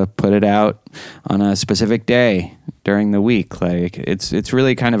us to put it out on a specific day during the week. Like it's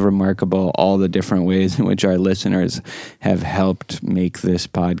really kind of remarkable all the different ways in which our listeners have helped make this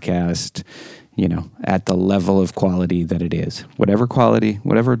podcast, you know, at the level of quality that it is. Whatever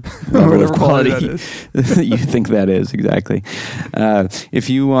level of quality you think that is, exactly. If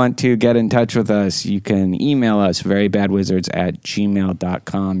you want to get in touch with us, you can email us,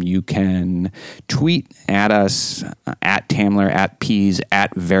 verybadwizards@gmail.com. You can tweet at us, at Tamler, at Peas,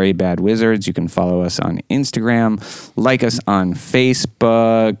 at verybadwizards. You can follow us on Instagram, like us on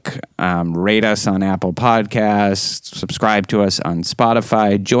Facebook, rate us on Apple Podcasts, subscribe to us on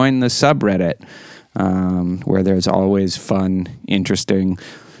Spotify, join the subreddit, where there's always fun, interesting,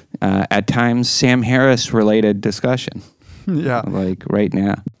 at times Sam Harris related discussion. Yeah. Like right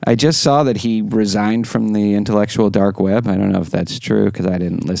now. I just saw that he resigned from the intellectual dark web. I don't know if that's true because I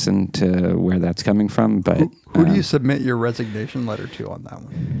didn't listen to where that's coming from. But who do you submit your resignation letter to on that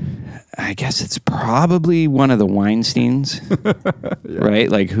one? I guess it's probably one of the Weinsteins, yeah.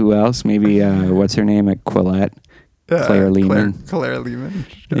 Right? Like who else? Maybe what's her name at Quillette? Claire Lehman. Claire Lehman.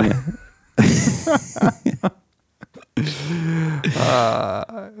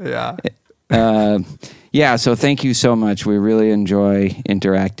 Yeah. Yeah, so thank you so much. We really enjoy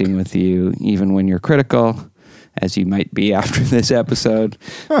interacting with you, even when you're critical, as you might be after this episode.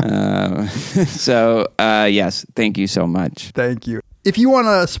 Yes, thank you so much. Thank you. If you want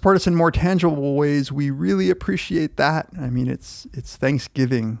to support us in more tangible ways, we really appreciate that. I mean, it's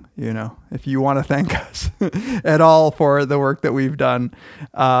Thanksgiving, you know. If you want to thank us at all for the work that we've done,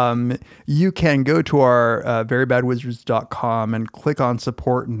 you can go to our verybadwizards.com and click on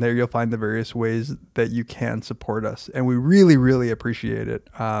support, and there you'll find the various ways that you can support us. And we really, really appreciate it.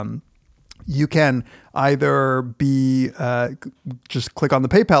 You can either be just click on the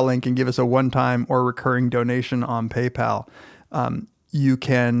PayPal link and give us a one-time or recurring donation on PayPal. You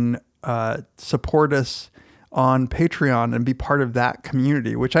can support us on Patreon and be part of that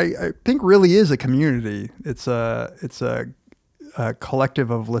community, which I think really is a community. It's a collective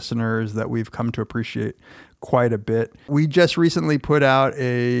of listeners that we've come to appreciate quite a bit. We just recently put out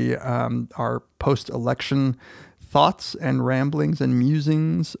our post-election thoughts and ramblings and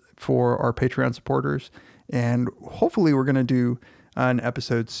musings for our Patreon supporters. And hopefully we're going to do an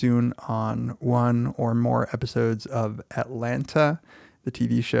episode soon on one or more episodes of Atlanta, the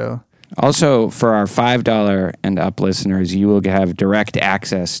TV show. Also, for our $5 and up listeners, you will have direct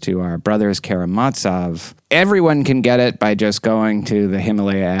access to our Brothers Karamazov. Everyone can get it by just going to the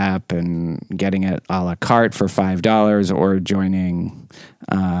Himalaya app and getting it a la carte for $5 or joining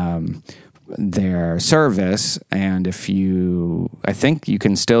their service. And I think you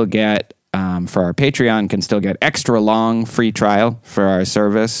can still get, for our Patreon, can still get extra long free trial for our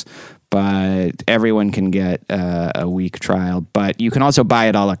service. But everyone can get a week trial. But you can also buy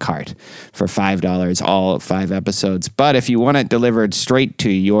it a la carte for $5, all 5 episodes. But if you want it delivered straight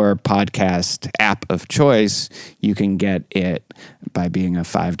to your podcast app of choice, you can get it by being a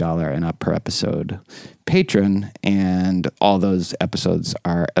 $5 and up per episode patron. And all those episodes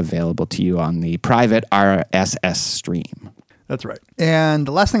are available to you on the private RSS stream. That's right. And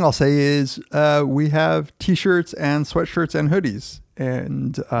the last thing I'll say is we have T-shirts and sweatshirts and hoodies.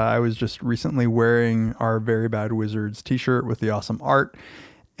 And I was just recently wearing our Very Bad Wizards T-shirt with the awesome art.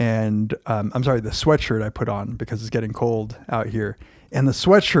 And I'm sorry, the sweatshirt I put on because it's getting cold out here. And the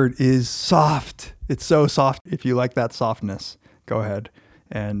sweatshirt is soft. It's so soft. If you like that softness, go ahead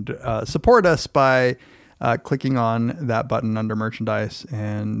and support us by clicking on that button under merchandise.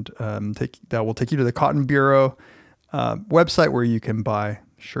 And that will take you to the Cotton Bureau website where you can buy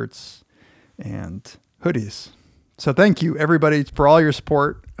shirts and hoodies. So thank you, everybody, for all your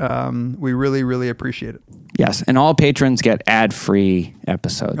support. We really, really appreciate it. Yes, and all patrons get ad-free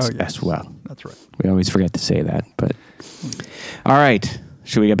episodes as well. That's right. We always forget to say that. But all right,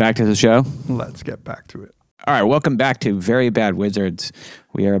 should we get back to the show? Let's get back to it. All right, welcome back to Very Bad Wizards.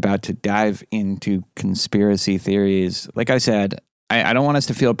 We are about to dive into conspiracy theories. Like I said, I don't want us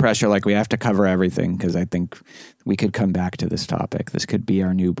to feel pressure like we have to cover everything because I think we could come back to this topic. This could be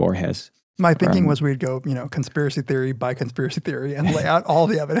our new Borges. My thinking was we'd go, conspiracy theory by conspiracy theory and lay out all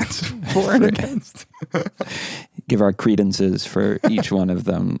the evidence for and against. Give our credences for each one of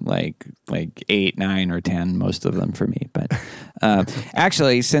them, like 8, 9, or 10, most of them for me. But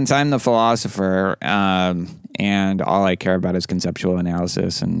actually, since I'm the philosopher and all I care about is conceptual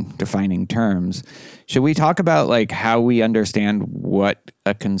analysis and defining terms, should we talk about how we understand what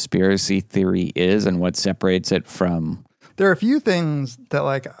a conspiracy theory is and what separates it from... There are a few things that,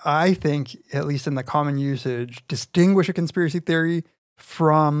 I think, at least in the common usage, distinguish a conspiracy theory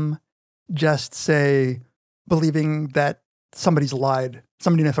from just, say, believing that somebody's lied,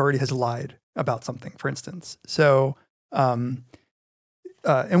 somebody in authority has lied about something, for instance. So, and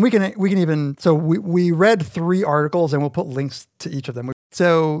we can even, so we read 3 articles and we'll put links to each of them.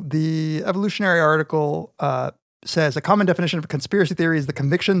 So the evolutionary article says a common definition of a conspiracy theory is the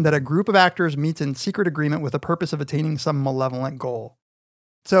conviction that a group of actors meets in secret agreement with the purpose of attaining some malevolent goal.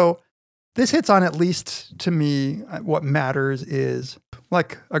 So this hits on, at least to me, what matters is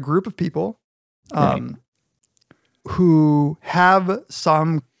a group of people who have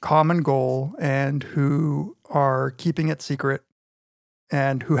some common goal and who are keeping it secret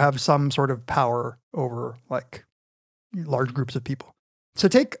and who have some sort of power over large groups of people. So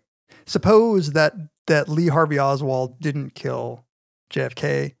suppose that Lee Harvey Oswald didn't kill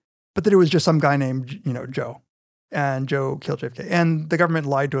JFK, but that it was just some guy named, Joe, and Joe killed JFK, and the government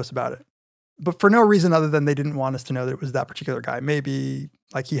lied to us about it. But for no reason other than they didn't want us to know that it was that particular guy. Maybe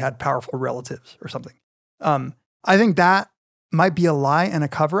he had powerful relatives or something. I think that might be a lie and a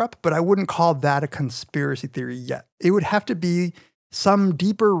cover-up, but I wouldn't call that a conspiracy theory yet. It would have to be some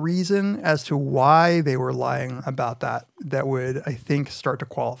deeper reason as to why they were lying about that would, I think, start to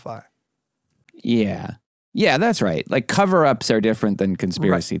qualify. Yeah, that's right. Cover-ups are different than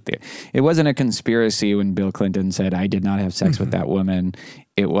conspiracy theory. It wasn't a conspiracy when Bill Clinton said, I did not have sex with that woman.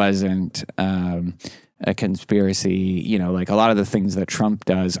 It wasn't a conspiracy. A lot of the things that Trump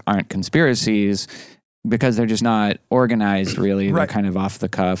does aren't conspiracies because they're just not organized, really. They're kind of off the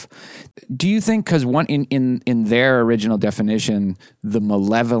cuff. Do you think, because one in their original definition, the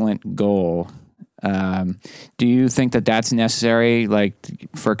malevolent goal... do you think that that's necessary,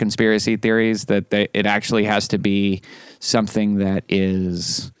 for conspiracy theories, that it actually has to be something that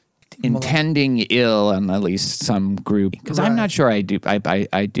is intending ill on at least some group? Because I'm not sure I do.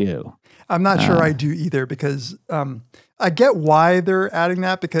 I do. I'm not sure I do either, because I get why they're adding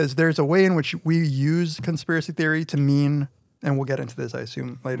that, because there's a way in which we use conspiracy theory to mean, and we'll get into this, I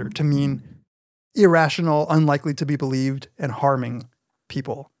assume, later, to mean irrational, unlikely to be believed, and harming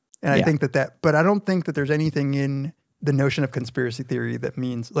people. And I think but I don't think that there's anything in the notion of conspiracy theory that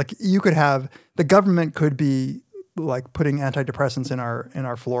means like you could have the government could be like putting antidepressants in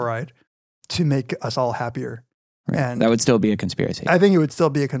our fluoride to make us all happier. Right. And that would still be a conspiracy. I think it would still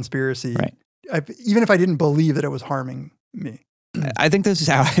be a conspiracy, right? Even if I didn't believe that it was harming me. I think this is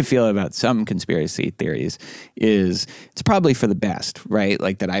how I feel about some conspiracy theories is it's probably for the best, right?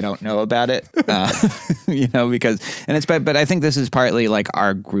 Like that I don't know about it, but I think this is partly like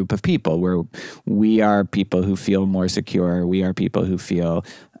our group of people where we are people who feel more secure. We are people who feel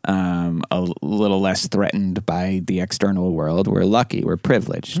a little less threatened by the external world. We're lucky. We're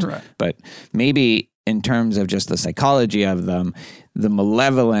privileged. Right. But maybe in terms of just the psychology of them, the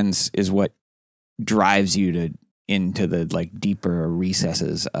malevolence is what drives you into the like deeper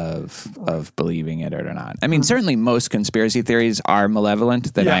recesses of believing it or not. I mean, certainly most conspiracy theories are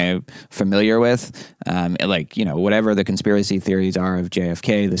malevolent that I'm familiar with. Whatever the conspiracy theories are of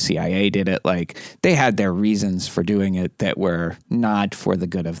JFK, the CIA did it. Like they had their reasons for doing it that were not for the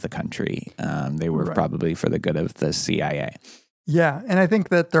good of the country. They were probably for the good of the CIA. Yeah, and I think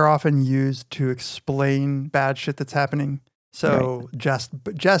that they're often used to explain bad shit that's happening. So just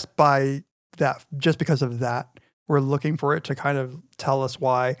because of that, we're looking for it to kind of tell us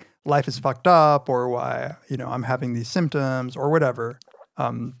why life is fucked up or why, I'm having these symptoms or whatever.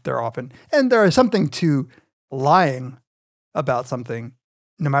 They're often, and there is something to lying about something,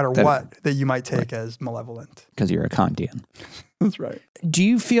 no matter what, that you might take as malevolent. Because you're a Kantian. That's right. Do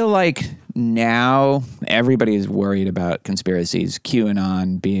you feel like now everybody is worried about conspiracies,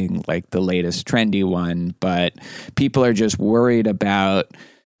 QAnon being like the latest trendy one, but people are just worried about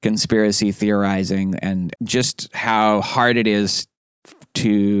conspiracy theorizing and just how hard it is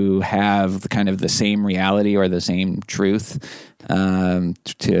to have kind of the same reality or the same truth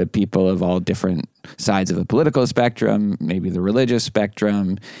to people of all different sides of the political spectrum, maybe the religious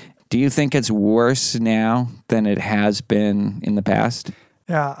spectrum. Do you think it's worse now than it has been in the past?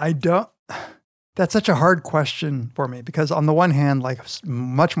 Yeah, I don't. That's such a hard question for me because on the one hand, like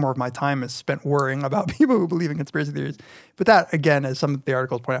much more of my time is spent worrying about people who believe in conspiracy theories. But that, again, as some of the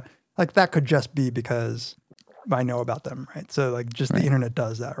articles point out, like that could just be because I know about them, right? So like just the internet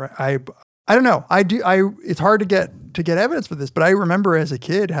does that, right? I don't know. It's hard to get evidence for this, but I remember as a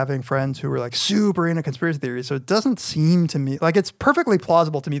kid having friends who were like super into conspiracy theories. So it doesn't seem to me like it's perfectly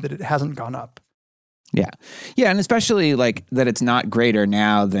plausible to me that it hasn't gone up. Yeah. Yeah. And especially like that it's not greater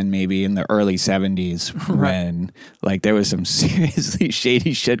now than maybe in the early 70s when like there was some seriously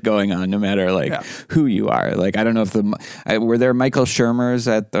shady shit going on no matter like who you are. Like, I don't know if were there Michael Shermers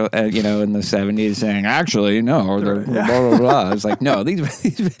at the, in the 70s saying, actually, no, blah, blah, blah. I was like, no,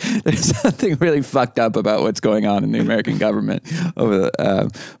 there's something really fucked up about what's going on in the American government over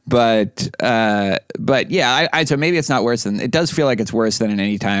the, but yeah, so maybe it's not worse than, it does feel like it's worse than at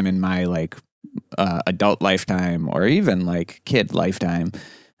any time in my like, adult lifetime or even like kid lifetime.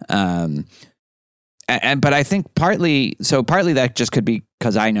 But I think partly that just could be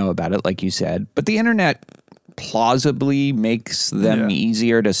because I know about it, like you said, but the internet plausibly makes them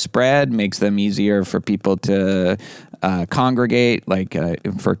easier to spread, makes them easier for people to congregate, like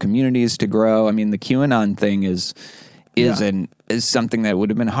for communities to grow. I mean, the QAnon thing is something that would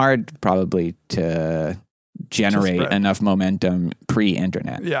have been hard probably to generate enough momentum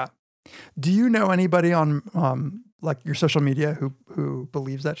pre-internet. Yeah. Do you know anybody on like your social media who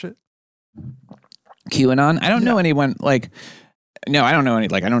believes that shit? QAnon? I don't know anyone like. No, I don't know any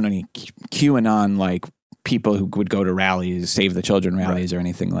QAnon like people who would go to rallies, Save the Children rallies, or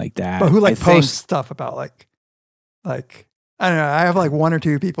anything like that. But who post stuff about like I don't know. I have like one or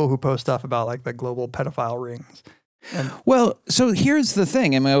two people who post stuff about like the global pedophile rings. Well, so here's the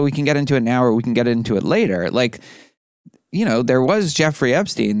thing. I mean, we can get into it now, or we can get into it later. Like, there was Jeffrey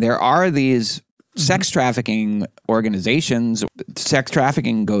Epstein. There are these sex trafficking organizations. Sex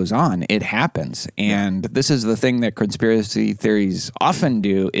trafficking goes on. It happens. And this is the thing that conspiracy theories often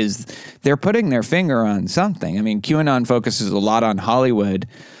do is they're putting their finger on something. I mean, QAnon focuses a lot on Hollywood.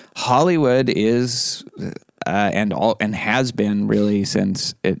 Hollywood is and has been really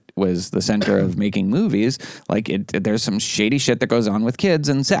since it was the center of making movies. Like there's some shady shit that goes on with kids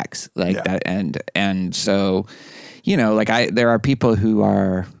and sex like that. And so there are people who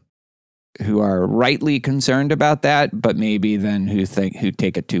are rightly concerned about that, but maybe then who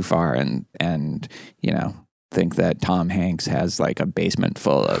take it too far and think that Tom Hanks has like a basement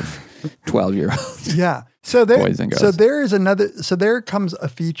full of 12-year-olds. Yeah. So boys and girls. So there comes a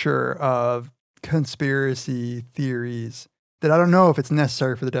feature of conspiracy theories that I don't know if it's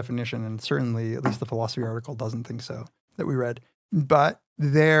necessary for the definition, and certainly at least the philosophy article doesn't think so that we read. But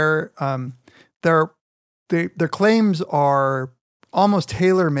their claims are almost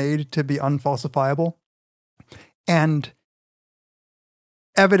tailor-made to be unfalsifiable, and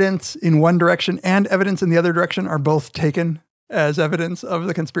evidence in one direction and evidence in the other direction are both taken as evidence of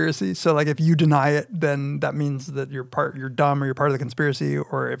the conspiracy. So like if you deny it, then that means that you're dumb or you're part of the conspiracy,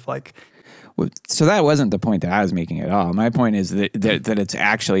 or if like... So that wasn't the point that I was making at all. My point is that it's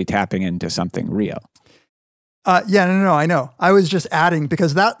actually tapping into something real. No, I know. I was just adding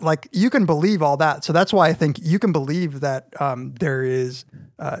because that, like, you can believe all that. So that's why I think you can believe that there is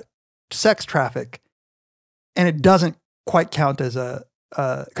sex traffic, and it doesn't quite count as a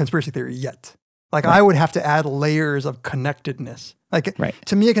conspiracy theory yet. Like, right. I would have to add layers of connectedness. Like, right.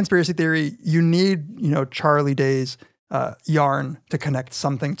 To me, a conspiracy theory, you need, Charlie Day's yarn to connect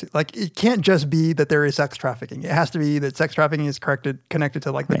something to. Like, it can't just be that there is sex trafficking. It has to be that sex trafficking is connected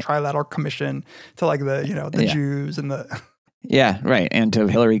to, like, the Trilateral Commission, to, like, the Jews and the... Yeah, right. And to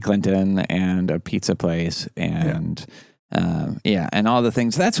Hillary Clinton and a pizza place and, and all the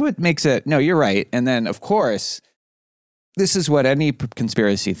things. That's what makes it... No, you're right. And then, of course... This is what any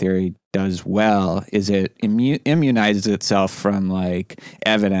conspiracy theory does well, is it immunizes itself from like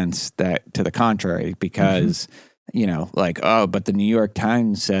evidence that to the contrary, because, but the New York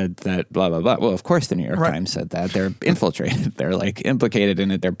Times said that blah, blah, blah. Well, of course the New York Times said that. They're infiltrated. They're like implicated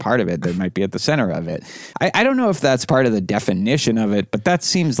in it. They're part of it. They might be at the center of it. I don't know if that's part of the definition of it, but that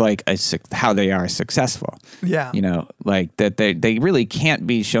seems like how they are successful. Yeah. Like that they really can't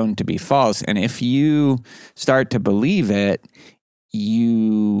be shown to be false. And if you start to believe it,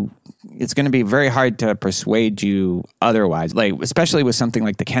 it's going to be very hard to persuade you otherwise. Like, especially with something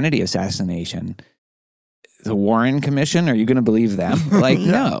like the Kennedy assassination. The Warren Commission, are you going to believe them? Like,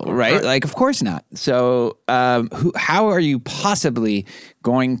 no, right? Like, of course not. So how are you possibly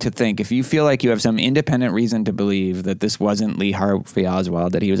going to think, if you feel like you have some independent reason to believe that this wasn't Lee Harvey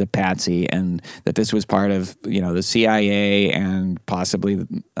Oswald, that he was a patsy, and that this was part of, the CIA and possibly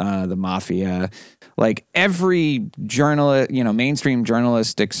the mafia, like every mainstream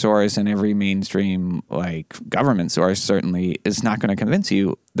journalistic source and every mainstream like government source certainly is not going to convince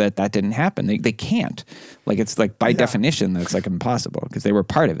you that didn't happen. They can't. Like, it's like by definition that's like impossible because they were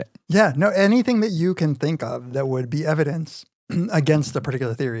part of it. Yeah, no, anything that you can think of that would be evidence against a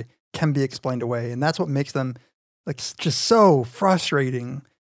particular theory can be explained away, and that's what makes them like just so frustrating.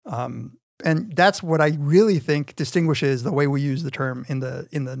 And that's what I really think distinguishes the way we use the term in the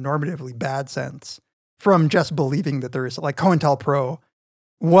normatively bad sense from just believing that there is, like, COINTELPRO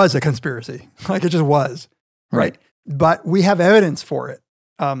was a conspiracy. Like, it just was. Right. But we have evidence for it.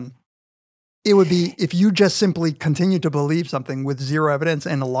 It would be if you just simply continue to believe something with zero evidence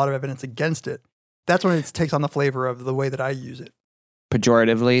and a lot of evidence against it. That's when it takes on the flavor of the way that I use it.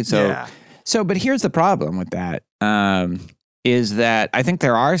 Pejoratively. But here's the problem with that. Is that I think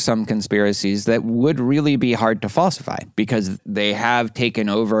there are some conspiracies that would really be hard to falsify because they have taken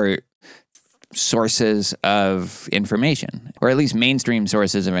over sources of information, or at least mainstream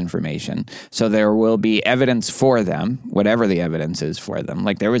sources of information. So there will be evidence for them, whatever the evidence is for them.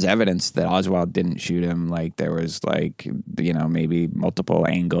 Like, there was evidence that Oswald didn't shoot him. Like, there was maybe multiple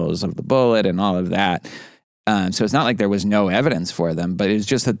angles of the bullet and all of that. So it's not like there was no evidence for them, but it's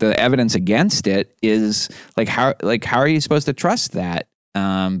just that the evidence against it is how are you supposed to trust that?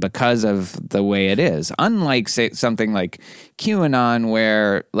 Because of the way it is. Unlike, say, something like QAnon,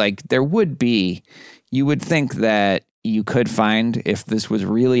 where like you would think that you could find, if this was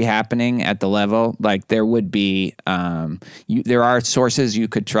really happening at the level, like there would be, there are sources you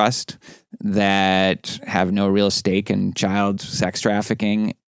could trust that have no real stake in child sex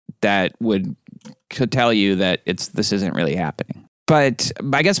trafficking that could tell you that this isn't really happening. But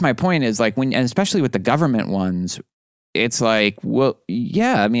I guess my point is, like, and especially with the government ones, it's like, well,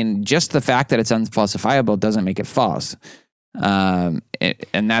 yeah, I mean, just the fact that it's unfalsifiable doesn't make it false. And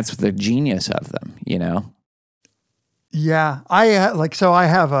that's the genius of them, Yeah. I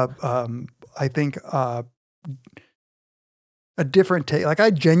have I think a different take. Like,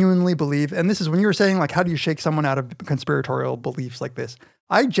 I genuinely believe, and this is when you were saying, like, how do you shake someone out of conspiratorial beliefs like this?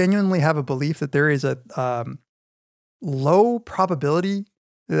 I genuinely have a belief that there is a low probability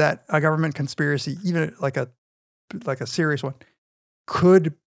that a government conspiracy, even like a serious one,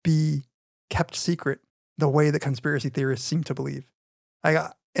 could be kept secret the way that conspiracy theorists seem to believe.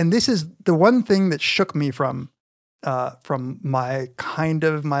 And this is the one thing that shook me from my kind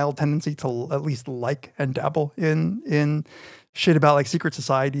of mild tendency to at least like and dabble in shit about like secret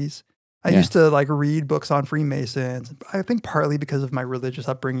societies. I used to like read books on Freemasons. I think partly because of my religious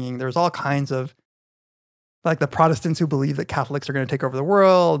upbringing. There's all kinds of like the Protestants who believe that Catholics are going to take over the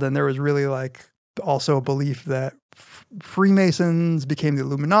world. And there was really like also a belief that Freemasons became the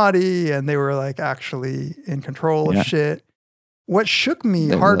Illuminati, and they were like actually in control of shit. What shook me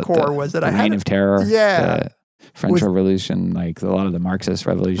hardcore was that I had Reign of Terror. Yeah. The French Revolution, like a lot of the Marxist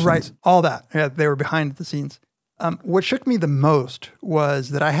revolutions. Right. All that. Yeah, they were behind the scenes. What shook me the most was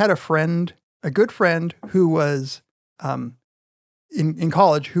that I had a good friend who was in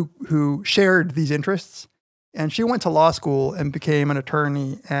college who shared these interests. And she went to law school and became an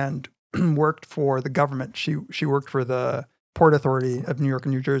attorney and worked for the government. She worked for the Port Authority of New York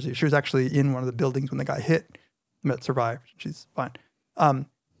and New Jersey. She was actually in one of the buildings when they got hit, but survived. She's fine.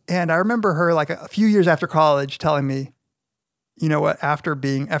 And I remember her like a few years after college telling me, you know what, after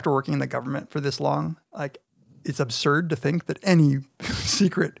working in the government for this long, like it's absurd to think that any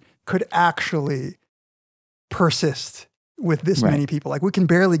secret could actually persist with this many people. Like we can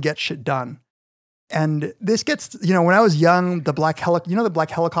barely get shit done. And this gets, when I was young, the black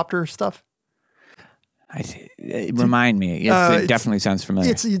helicopter stuff? Remind me. It definitely sounds familiar.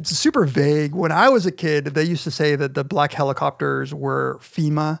 It's super vague. When I was a kid, they used to say that the black helicopters were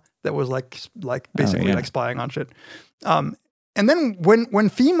FEMA, that was like basically like spying on shit. And then when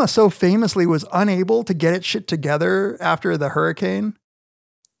FEMA so famously was unable to get its shit together after the hurricane,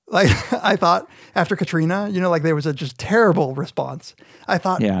 like I thought after Katrina, like there was a just terrible response. I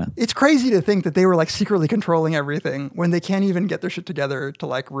thought it's crazy to think that they were like secretly controlling everything when they can't even get their shit together to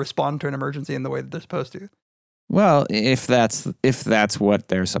like respond to an emergency in the way that they're supposed to. Well, if that's what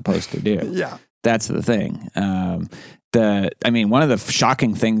they're supposed to do, that's the thing. One of the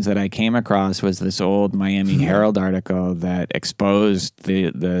shocking things that I came across was this old Miami Herald article that exposed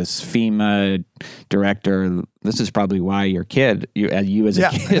the FEMA director. This is probably why you as a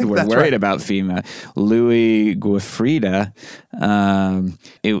kid were worried about FEMA. Louis Guafrida,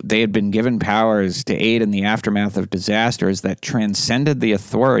 they had been given powers to aid in the aftermath of disasters that transcended the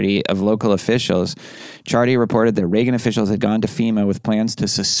authority of local officials. Charty reported that Reagan officials had gone to FEMA with plans to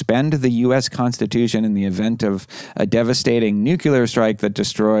suspend the U.S. Constitution in the event of a devastating nuclear strike that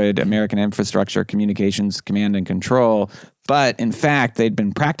destroyed American infrastructure, communications, command, and control. But in fact, they'd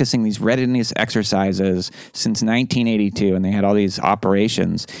been practicing these readiness exercises since 1982, and they had all these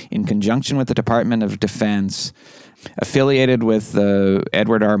operations in conjunction with the Department of Defense, affiliated with the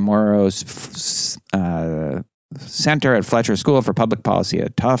Edward R. Murrow's Center at Fletcher School for Public Policy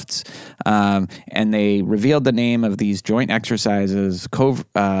at Tufts, and they revealed the name of these joint exercises: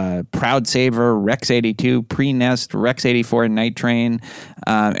 Proud Saver, Rex 82, Pre-Nest, Rex 84, Night Train,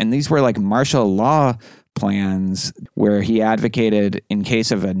 and these were like martial law plans where he advocated in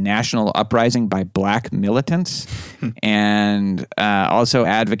case of a national uprising by black militants and also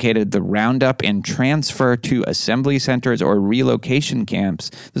advocated the roundup and transfer to assembly centers or relocation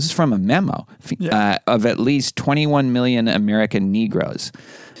camps. This is from a memo of at least 21 million American Negroes.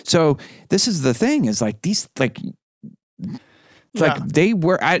 So this is the thing is like these they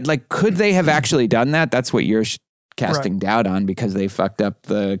were could they have actually done that? That's what you're casting doubt on because they fucked up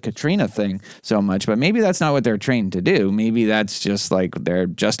the Katrina thing so much. But maybe that's not what they're trained to do. Maybe that's just like their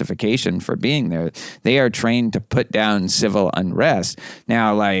justification for being there. They are trained to put down civil unrest.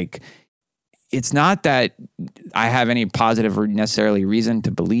 Now, like, it's not that I have any positive or necessarily reason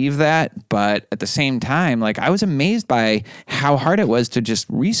to believe that, but at the same time, like, I was amazed by how hard it was to just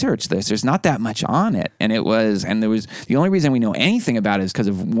research this. There's not that much on it. And there was the only reason we know anything about it is because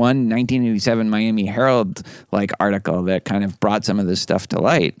of one 1987 Miami Herald like article that kind of brought some of this stuff to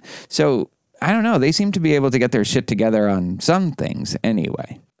light. So I don't know. They seem to be able to get their shit together on some things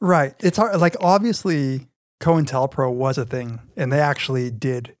anyway. Right. It's hard. Like, obviously COINTELPRO was a thing and they actually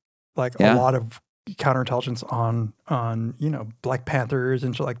did a lot of counterintelligence on Black Panthers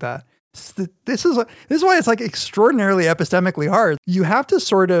and shit like that. This is why it's like extraordinarily epistemically hard. You have to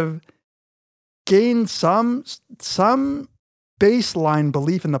sort of gain some baseline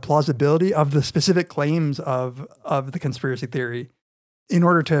belief in the plausibility of the specific claims of the conspiracy theory in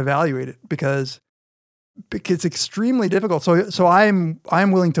order to evaluate it because it's extremely difficult. So I'm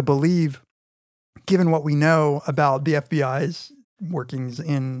willing to believe, given what we know about the FBI's workings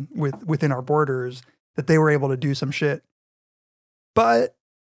within our borders, that they were able to do some shit. But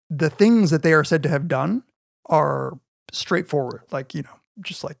the things that they are said to have done are straightforward,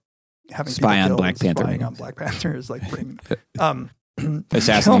 just like having spying on Black Panther, spying on Black Panthers, like putting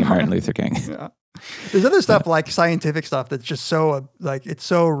assassinating Martin Luther King. Yeah. There's other stuff like scientific stuff that's just so it's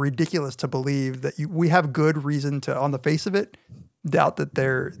so ridiculous to believe that we have good reason to, on the face of it, doubt that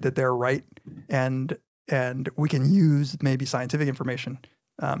they're right, and we can use maybe scientific information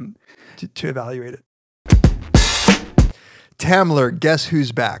to evaluate it. Tamler, guess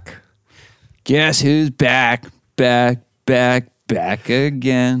who's back? Guess who's back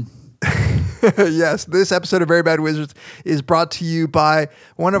again? Yes, this episode of Very Bad Wizards is brought to you by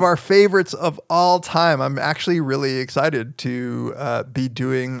one of our favorites of all time. I'm actually really excited to be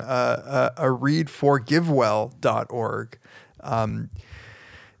doing a read for GiveWell.org.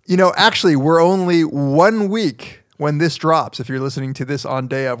 Actually, we're only 1 week when this drops. If you're listening to this on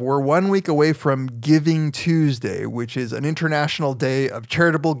day of, we're 1 week away from Giving Tuesday, which is an international day of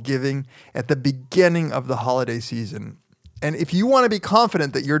charitable giving at the beginning of the holiday season. And if you want to be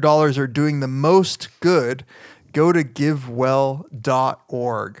confident that your dollars are doing the most good, go to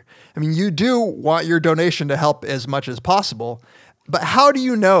givewell.org. I mean, you do want your donation to help as much as possible, but how do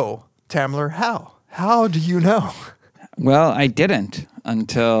you know, Tamler? How do you know? Well, I didn't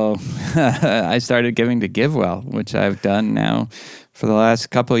until I started giving to GiveWell, which I've done now for the last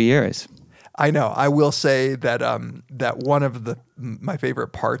couple of years. I know. I will say that that one of my favorite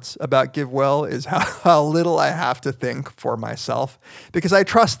parts about GiveWell is how little I have to think for myself, because I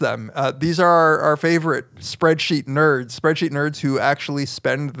trust them. These are our favorite spreadsheet nerds who actually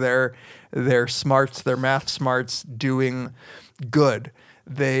spend their smarts, their math smarts, doing good.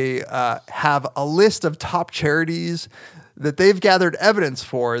 They have a list of top charities that they've gathered evidence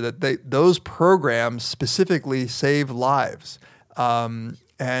for that those programs specifically save lives. There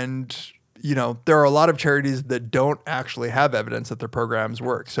are a lot of charities that don't actually have evidence that their programs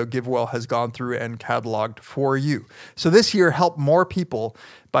work. So GiveWell has gone through and cataloged for you. So this year, help more people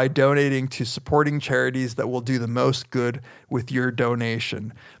by donating to supporting charities that will do the most good with your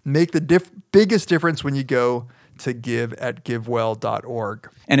donation. Make the biggest difference when you go to give at givewell.org.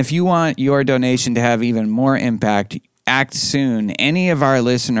 And if you want your donation to have even more impact, act soon. Any of our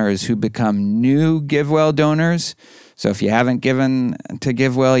listeners who become new GiveWell donors, so if you haven't given to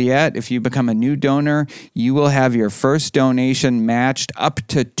GiveWell yet, if you become a new donor, you will have your first donation matched up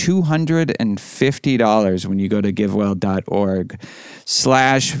to $250 when you go to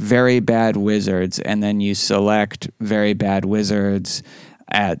givewell.org/verybadwizards, and then you select Very Bad Wizards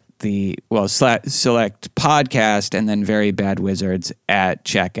at select podcast and then Very Bad Wizards at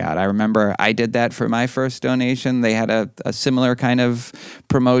checkout. I remember I did that for my first donation. They had a similar kind of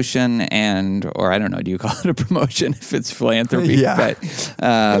promotion, or I don't know, do you call it a promotion if it's philanthropy? Yeah.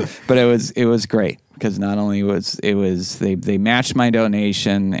 But it was great. Because not only they matched my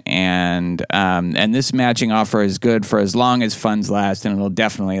donation, and this matching offer is good for as long as funds last, and it'll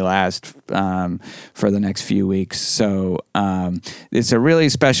definitely last for the next few weeks. So it's a really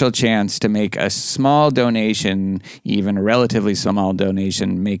special chance to make a small donation, even a relatively small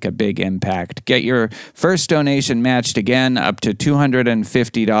donation, make a big impact. Get your first donation matched again up to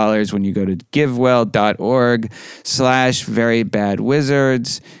 $250 when you go to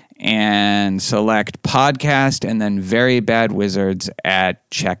givewell.org/verybadwizards. And select podcast and then Very Bad Wizards at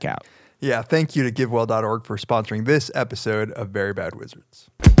checkout. Yeah, thank you to givewell.org for sponsoring this episode of Very Bad Wizards.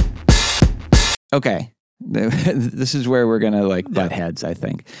 Okay. This is where we're going to butt heads, I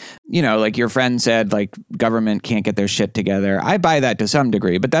think. Like your friend said, government can't get their shit together. I buy that to some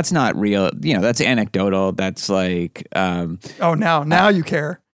degree, but that's not real. That's anecdotal. That's now you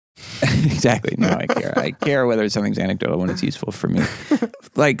care. Exactly. No, I care. I care whether something's anecdotal when it's useful for me.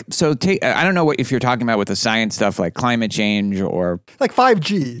 I don't know if you're talking about with the science stuff like climate change or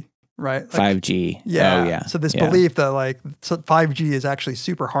 5G, right? 5G. Yeah. Oh, yeah. So this belief that 5G is actually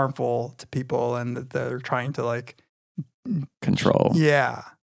super harmful to people and that they're trying to control. Yeah.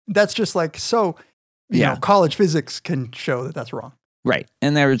 That's just college physics can show that that's wrong. Right.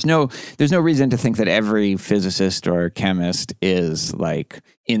 And there's no reason to think that every physicist or chemist is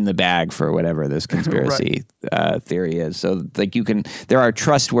in the bag for whatever this conspiracy theory is. So there are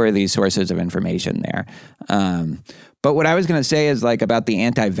trustworthy sources of information there. But what I was going to say is about the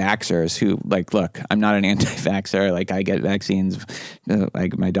anti-vaxxers who look, I'm not an anti-vaxxer. I get vaccines.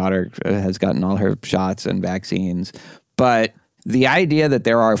 My daughter has gotten all her shots and vaccines. But the idea that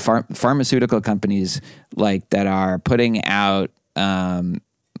there are pharmaceutical companies that are putting out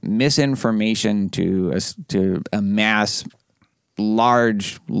misinformation to amass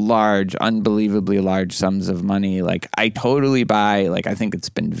large, unbelievably large sums of money. I totally buy. I think it's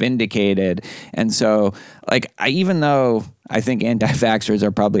been vindicated, and so even though I think anti-vaxxers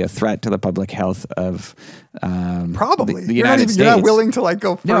are probably a threat to the public health of probably the United States. You're not willing to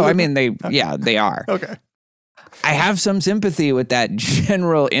go further. No, I mean they are. Okay. I have some sympathy with that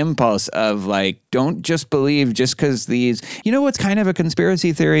general impulse of don't just believe just because these, what's kind of a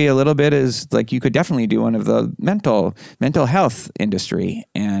conspiracy theory a little bit is you could definitely do one of the mental health industry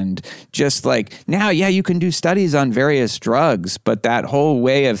and just now, you can do studies on various drugs, but that whole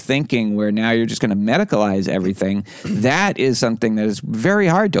way of thinking where now you're just going to medicalize everything, that is something that is very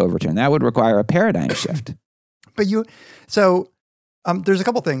hard to overturn. That would require a paradigm shift. But there's a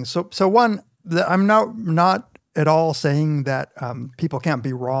couple things. So one, I'm not at all saying that people can't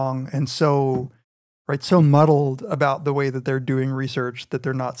be wrong and so muddled about the way that they're doing research that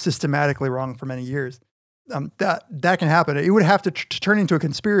they're not systematically wrong for many years. That can happen. It would have to turn into a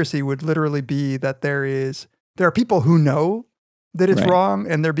conspiracy. Would literally be that there are people who know that it's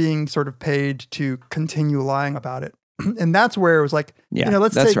wrong and they're being sort of paid to continue lying about it. And that's where it was like,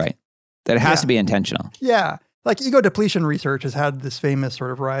 that's right. That it has to be intentional. Yeah. Like ego depletion research has had this famous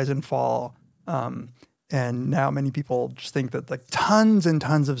sort of rise and fall. And now many people just think that like tons and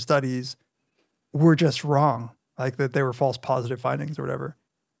tons of studies were just wrong, like that they were false positive findings or whatever.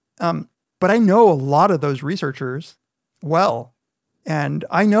 But I know a lot of those researchers well, and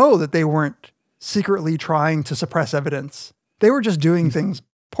I know that they weren't secretly trying to suppress evidence. They were just doing things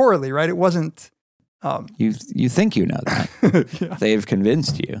poorly, right? It wasn't... You think you know that. Yeah. They've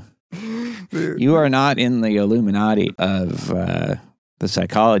convinced you. You are not in the Illuminati of the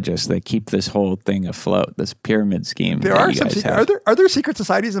psychologists that keep this whole thing afloat, this pyramid scheme. There are some are there secret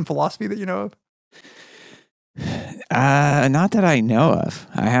societies in philosophy that you know of? Not that I know of.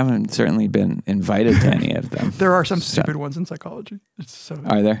 I haven't certainly been invited to any of them. There are some stupid ones in psychology.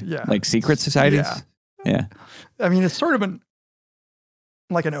 Are there? Yeah. Like secret societies? Yeah. I mean, it's sort of an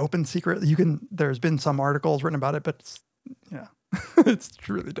open secret. There's been some articles written about it, but it's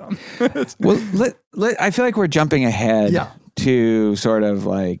really dumb. I feel like we're jumping ahead to sort of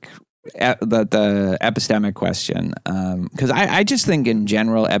like the epistemic question. Because I just think in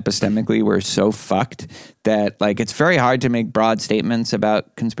general, epistemically, we're so fucked that like it's very hard to make broad statements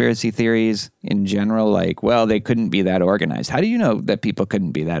about conspiracy theories in general. Like, well, they couldn't be that organized. How do you know that people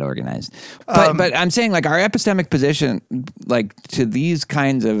couldn't be that organized? But I'm saying like our epistemic position, like to these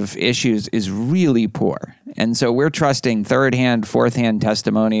kinds of issues, is really poor. And so we're trusting third-hand, fourth-hand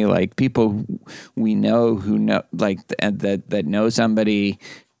testimony, like people we know who know, like that know somebody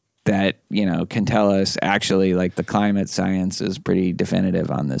that, can tell us actually like the climate science is pretty definitive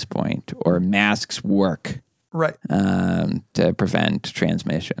on this point, or masks work right to prevent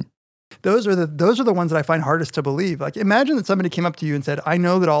transmission. Those are the ones that I find hardest to believe. Like imagine that somebody came up to you and said, I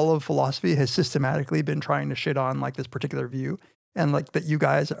know that all of philosophy has systematically been trying to shit on like this particular view and like that you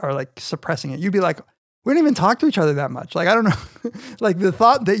guys are like suppressing it. You'd be like, we don't even talk to each other that much. Like, I don't know. Like the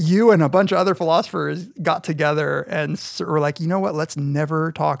thought that you and a bunch of other philosophers got together and were like, you know what, let's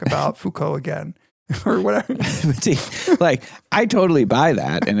never talk about Foucault again or whatever. See, like, I totally buy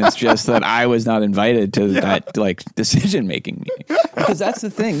that. And it's just that I was not invited to that like decision-making meeting. Because that's the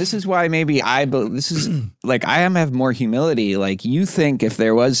thing. This is why maybe I have more humility. Like you think if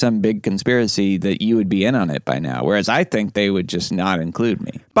there was some big conspiracy that you would be in on it by now. Whereas I think they would just not include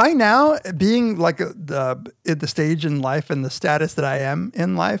me. By now, being like at the stage in life and the status that I am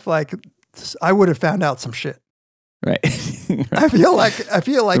in life, like I would have found out some shit. Right. I feel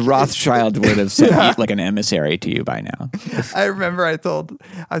like Rothschild would have sent like an emissary to you by now. I remember I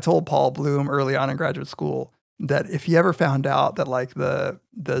told Paul Bloom early on in graduate school that if he ever found out that like the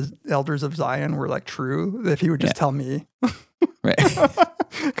elders of Zion were like true, that he would just tell me. Right.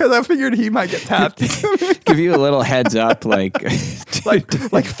 Because I figured he might get tapped. Give you a little heads up, like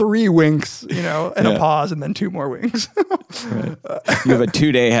 3 winks, and a pause, and then 2 more winks. Right. You have a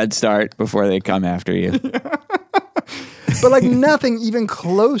 2-day head start before they come after you. Yeah. But like nothing even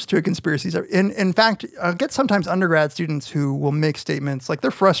close to a conspiracy. In fact, I get sometimes undergrad students who will make statements like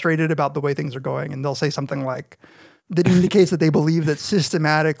they're frustrated about the way things are going, and they'll say something like that indicates that they believe that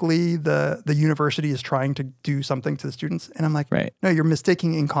systematically the university is trying to do something to the students. And I'm like, no, you're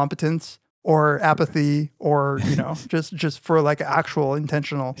mistaking incompetence or apathy or, just for like actual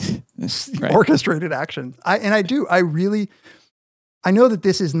intentional orchestrated action. I know that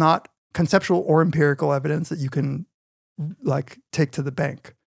this is not conceptual or empirical evidence that you can like take to the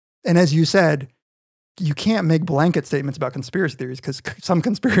bank. And as you said, you can't make blanket statements about conspiracy theories because some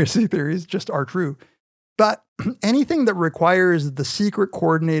conspiracy theories just are true. But anything that requires the secret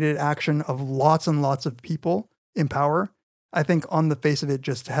coordinated action of lots and lots of people in power, I think on the face of it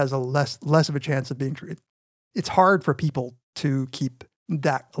just has a less of a chance of being true. It's hard for people to keep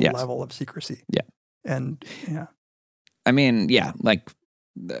that level of secrecy. Yeah. And I mean, like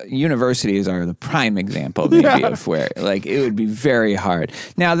the universities are the prime example maybe of where like it would be very hard.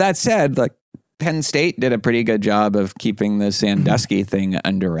 Now that said, like Penn State did a pretty good job of keeping the Sandusky thing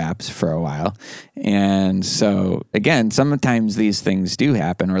under wraps for a while. And so again, sometimes these things do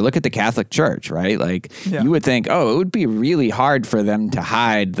happen. Or look at the Catholic Church, right? Like you would think, it would be really hard for them to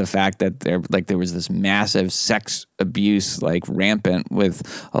hide the fact that there was this massive sex abuse like rampant with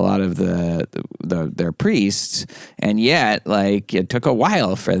a lot of their priests. And yet like it took a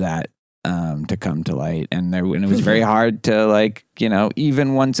while for that to come to light, and it was very hard to, like, you know,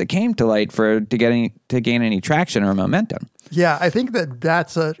 even once it came to light to gain any traction or momentum. Yeah, I think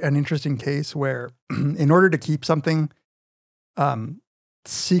that's an interesting case where, in order to keep something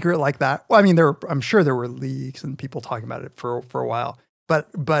secret like that, well, I mean, I'm sure there were leaks and people talking about it for a while.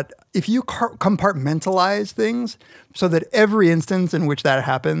 But if you compartmentalize things so that every instance in which that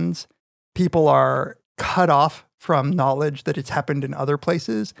happens, people are cut off from knowledge that it's happened in other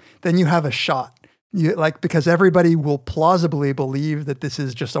places, then you have a shot. Because everybody will plausibly believe that this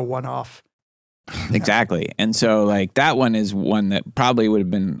is just a one-off. Exactly. And so, like, that one is one that probably would have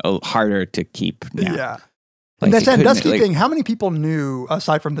been harder to keep now. Yeah. Like, and that Sandusky like, thing, how many people knew,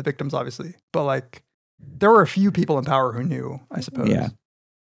 aside from the victims, obviously, but like, there were a few people in power who knew, I suppose. Yeah.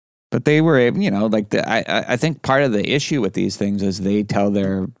 But they were, you know, like I think part of the issue with these things is they tell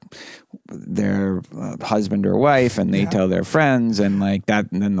their husband or wife, and they tell their friends, and like that,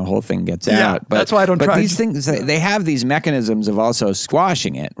 and then the whole thing gets out. But that's why I don't. But these things, they have these mechanisms of also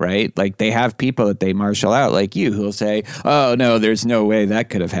squashing it, right? Like they have people that they marshal out, like you, who'll say, "Oh no, there's no way that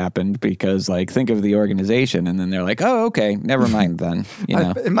could have happened," because like think of the organization, and then they're like, "Oh, okay, never mind then." You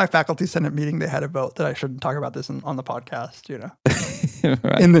know, in my faculty senate meeting, they had a vote that I shouldn't talk about this on the podcast. You know.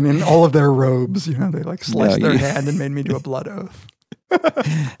 Right. And then in all of their robes, you know, they like sliced their hand and made me do a blood oath.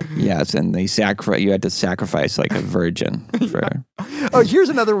 Yes, and you had to sacrifice like a virgin for. Oh, here's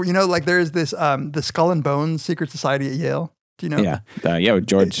another. You know, like there's this the Skull and Bones secret society at Yale. Do you know? Yeah, with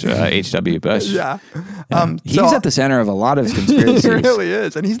George H.W. Bush. Yeah, he's at the center of a lot of conspiracies. He really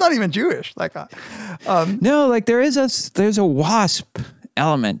is, and he's not even Jewish. Like, no, like there's a WASP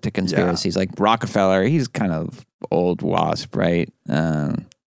element to conspiracies. Like Rockefeller, he's kind of old WASP, right?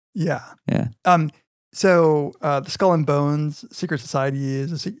 Yeah. So the Skull and Bones secret society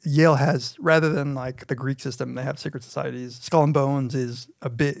Yale has, rather than like the Greek system, they have secret societies. Skull and Bones is a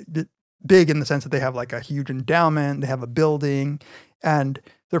bit big in the sense that they have like a huge endowment, they have a building, and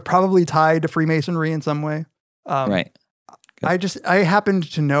they're probably tied to Freemasonry in some way. Right. I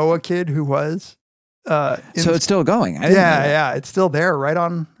happened to know a kid who was. So it's still going. Yeah, it's still there, right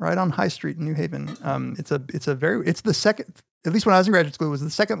on High Street in New Haven. It's the second, at least when I was in graduate school, it was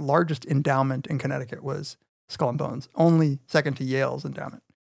the second largest endowment in Connecticut was Skull and Bones, only second to Yale's endowment.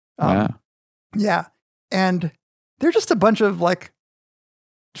 Wow. Yeah, and they're just a bunch of like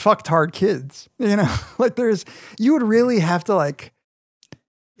fucktard kids, you know. Like you would really have to like.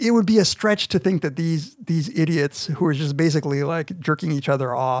 It would be a stretch to think that these idiots who are just basically like jerking each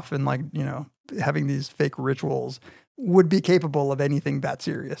other off and like, you know, having these fake rituals would be capable of anything that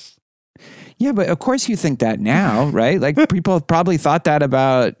serious. Yeah, but of course you think that now, right? Like people have probably thought that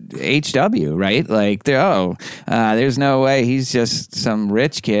about HW, right? Like there's no way he's just some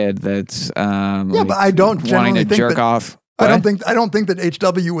rich kid that's but I don't generally wanting to jerk off. What? I don't think that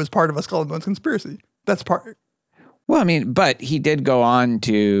HW was part of a Skull and Bones conspiracy. That's part. Well, I mean, but he did go on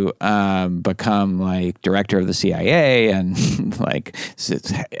to become like director of the CIA and like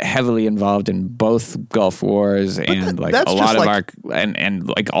heavily involved in both Gulf Wars and like a lot of like, and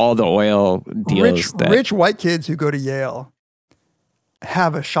like all the oil deals. Rich white kids who go to Yale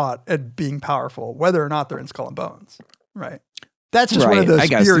have a shot at being powerful, whether or not they're in Skull and Bones, right? That's just one of those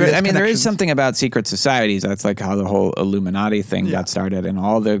spurious connections. There is something about secret societies. That's like how the whole Illuminati thing got started, and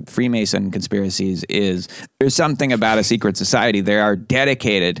all the Freemason conspiracies there's something about a secret society. They are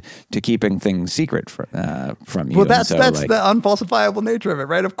dedicated to keeping things secret from you. Well, that's the unfalsifiable nature of it,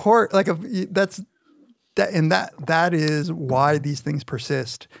 right? Of course, like that is why these things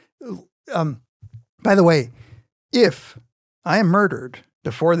persist. By the way, if I am murdered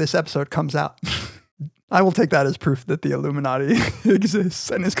before this episode comes out. I will take that as proof that the Illuminati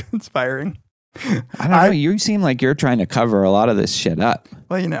exists and is conspiring. I don't know. You seem like you're trying to cover a lot of this shit up.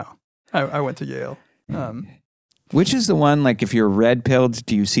 Well, you know, I went to Yale. Which is the one, like, if you're red pilled,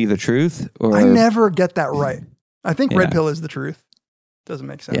 do you see the truth? Or I never get that right. I think red pill is the truth. Doesn't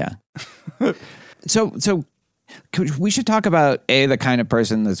make sense. Yeah. So we should talk about the kind of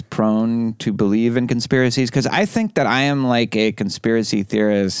person that's prone to believe in conspiracies, because I think that I am like a conspiracy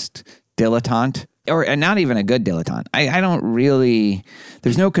theorist dilettante. Or not even a good dilettante. I don't really,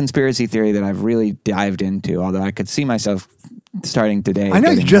 there's no conspiracy theory that I've really dived into, although I could see myself starting today. I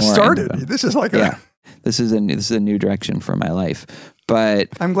know you just started. This is like this is a new direction for my life. But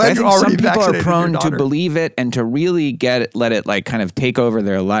I'm glad you already some people are prone your daughter. to believe it and to really let it like kind of take over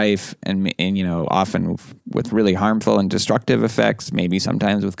their life, and you know, often with really harmful and destructive effects, maybe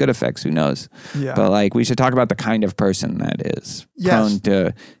sometimes with good effects, who knows. Yeah. But like, we should talk about the kind of person that is prone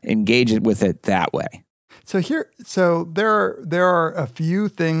to engage with it that way. So there are a few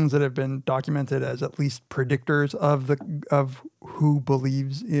things that have been documented as at least predictors of who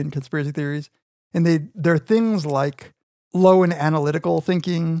believes in conspiracy theories, and they're things like low in analytical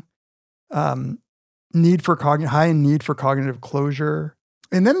thinking, high need for cognitive closure,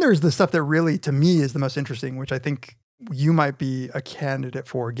 and then there's the stuff that really to me is the most interesting, which I think you might be a candidate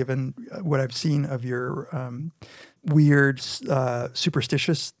for, given what I've seen of your weird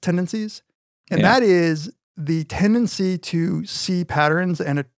superstitious tendencies. And that is the tendency to see patterns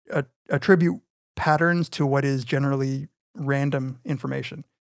and attribute patterns to what is generally random information.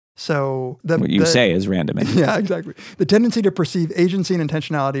 So what you say is random. Yeah, exactly. The tendency to perceive agency and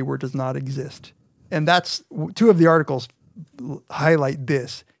intentionality where it does not exist. And that's two of the articles highlight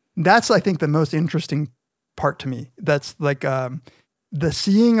this. That's, I think, the most interesting part to me. That's like the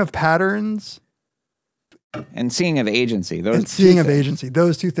seeing of patterns. And seeing of agency. Those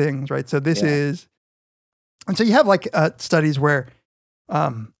two things, right? So this is, and so you have like studies where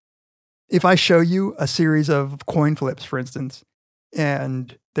if I show you a series of coin flips, for instance,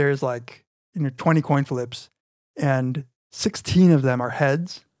 and there's like 20 coin flips and 16 of them are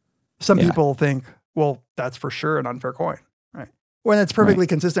heads, some people think, well, that's for sure an unfair coin, right? When it's perfectly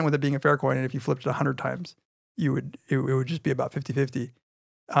consistent with it being a fair coin, and if you flipped it 100 times, it would just be about 50-50.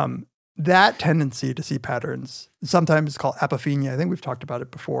 That tendency to see patterns, sometimes it's called apophenia. I think we've talked about it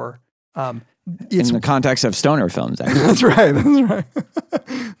before. It's in the context of stoner films, actually. That's right.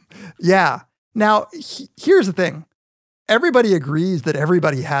 Yeah. Now, here's the thing. Everybody agrees that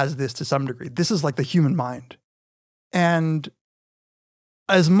everybody has this to some degree. This is like the human mind. And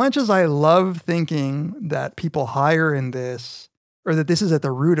as much as I love thinking that people hire in this, or that this is at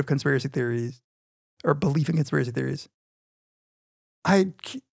the root of conspiracy theories, or belief in conspiracy theories,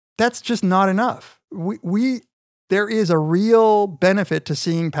 that's just not enough. There is a real benefit to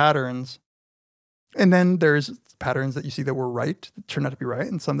seeing patterns. And then there's patterns that you see that were right, that turn out to be right,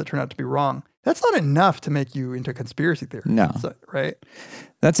 and some that turn out to be wrong. That's not enough to make you into conspiracy theories. No. Right?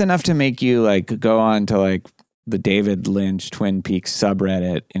 That's enough to make you like go on to like the David Lynch Twin Peaks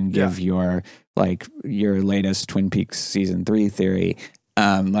subreddit and give your latest Twin Peaks season 3 theory.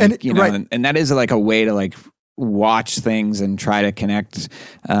 And that is like a way to like watch things and try to connect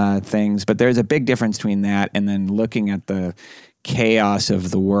things. But there's a big difference between that and then looking at the chaos of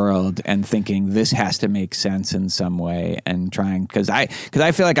the world and thinking this has to make sense in some way and trying, because I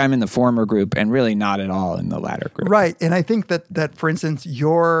feel like I'm in the former group and really not at all in the latter group. Right. And I think that for instance,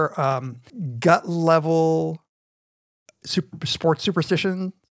 your gut level sports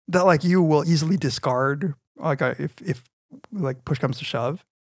superstition that like you will easily discard, like if like push comes to shove.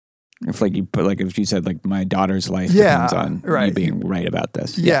 If like you put, like if you said like my daughter's life depends on you being right about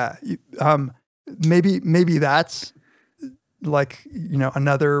this. Yeah. Maybe that's like,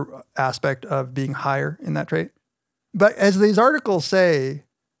 another aspect of being higher in that trait. But as these articles say,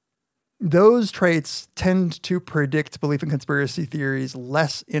 those traits tend to predict belief in conspiracy theories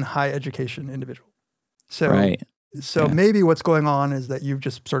less in high education individuals. So maybe what's going on is that you've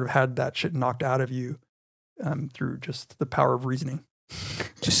just sort of had that shit knocked out of you through just the power of reasoning.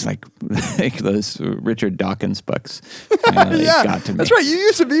 Just like those Richard Dawkins books finally got to me. That's right. You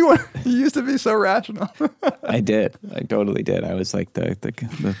used to be one. You used to be so rational. I did. I totally did. I was like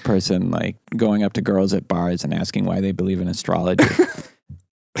the person like going up to girls at bars and asking why they believe in astrology.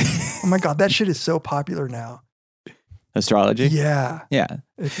 Oh my God, that shit is so popular now. Astrology? Yeah. Yeah.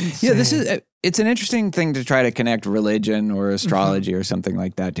 It's an interesting thing to try to connect religion or astrology or something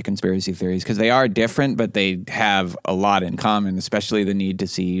like that to conspiracy theories, because they are different, but they have a lot in common, especially the need to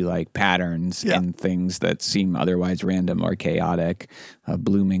see like patterns in things that seem otherwise random or chaotic,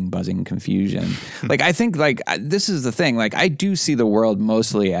 blooming, buzzing confusion. Like, I think like this is the thing, like I do see the world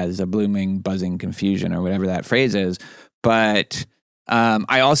mostly as a blooming, buzzing confusion or whatever that phrase is, but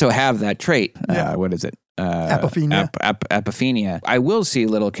I also have that trait. What is it? Apophenia. Apophenia. I will see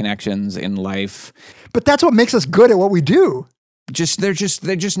little connections in life, but that's what makes us good at what we do. They're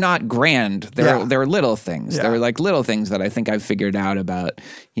just not grand. They're little things. They're like little things that I think I've figured out about,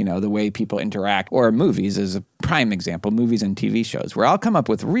 the way people interact. Or movies is a prime example. Movies and TV shows where I'll come up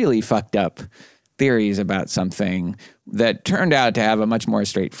with really fucked up theories about something that turned out to have a much more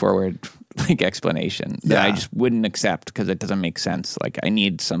straightforward like explanation that I just wouldn't accept because it doesn't make sense. Like I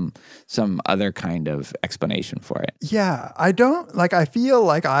need some other kind of explanation for it. Yeah, I feel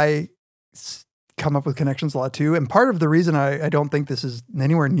like I come up with connections a lot too. And part of the reason I don't think this is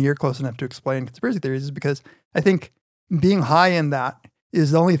anywhere near close enough to explain conspiracy theories is because I think being high in that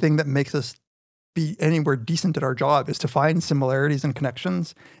is the only thing that makes us be anywhere decent at our job, is to find similarities and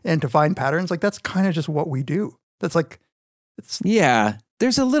connections and to find patterns. Like that's kind of just what we do. That's like,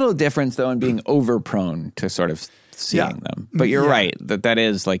 There's a little difference, though, in being over-prone to sort of seeing them. But you're right, that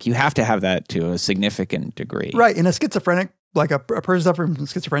is like, you have to have that to a significant degree. Right. In a schizophrenic, like a person suffering from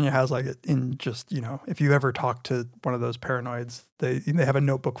schizophrenia has like in just, if you ever talk to one of those paranoids, they have a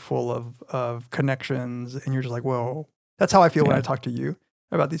notebook full of connections, and you're just like, whoa. That's how I feel when I talk to you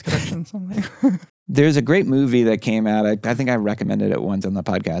about these connections. There's a great movie that came out, I think I recommended it once on the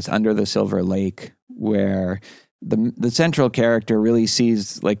podcast, Under the Silver Lake, where the central character really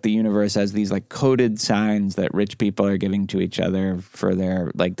sees like the universe as these like coded signs that rich people are giving to each other for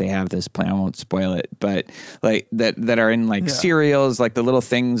their, like, they have this plan, I won't spoil it, but like that are in like cereals, like the little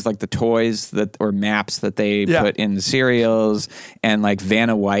things, like the toys that, or maps that they put in the cereals, and like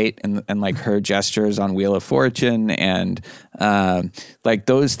Vanna White and like her gestures on Wheel of Fortune, and like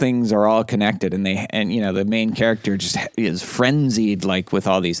those things are all connected, and the main character just is frenzied like with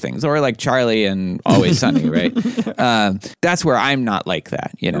all these things, or like Charlie and Always Sunny, right? That's where I'm not like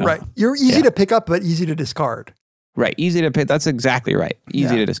that, Right. You're easy to pick up, but easy to discard. Right. Easy to pick. That's exactly right.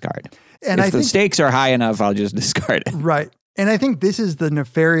 Easy to discard. And if the stakes are high enough, I'll just discard it. Right. And I think this is the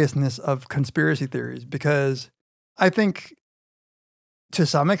nefariousness of conspiracy theories, because I think to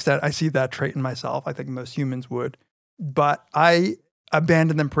some extent, I see that trait in myself. I think most humans would, but I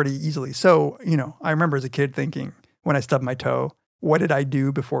abandon them pretty easily. So, I remember as a kid thinking, when I stubbed my toe, what did I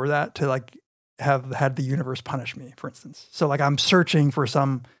do before that to like have had the universe punish me, for instance? So like I'm searching for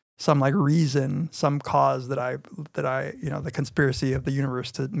some like reason, some cause that I, the conspiracy of the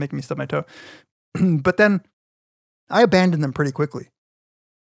universe to make me stub my toe. But then I abandoned them pretty quickly.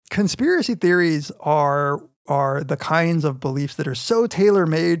 Conspiracy theories are the kinds of beliefs that are so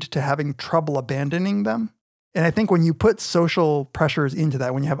tailor-made to having trouble abandoning them. And I think when you put social pressures into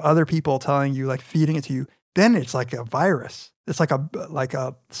that, when you have other people telling you, like feeding it to you, then it's like a virus. It's like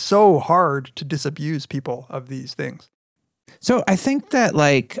a so hard to disabuse people of these things. So I think that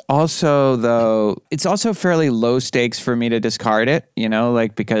like also though, it's also fairly low stakes for me to discard it,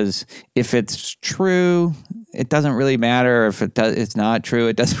 because if it's true, it doesn't really matter. If it's not true,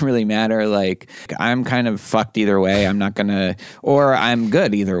 it doesn't really matter. Like I'm kind of fucked either way. I'm not gonna, or I'm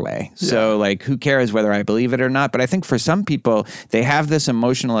good either way. Yeah. So like, who cares whether I believe it or not? But I think for some people, they have this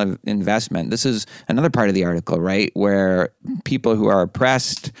emotional investment. This is another part of the article, right? Where people who are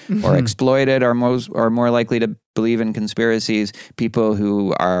oppressed or exploited are more likely to believe in conspiracies. People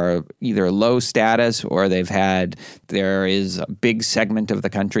who are either low status or there is a big segment of the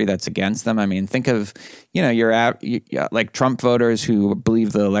country that's against them. I mean, think of, like Trump voters who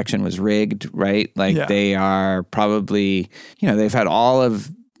believe the election was rigged, right? Like they are probably, they've had all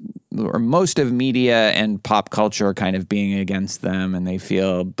of, or most of media and pop culture kind of being against them, and they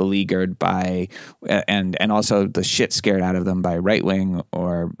feel beleaguered by, and also the shit scared out of them by right-wing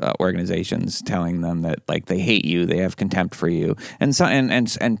or organizations telling them that like they hate you, they have contempt for you, and so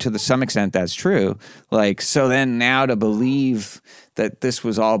and to some extent that's true. Like, so then now to believe that this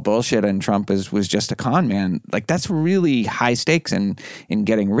was all bullshit and Trump was just a con man, like that's really high stakes in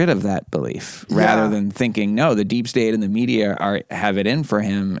getting rid of that belief, rather than thinking, no, the deep state and the media have it in for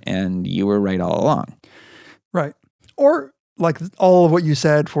him and you were right all along. Right. Or like all of what you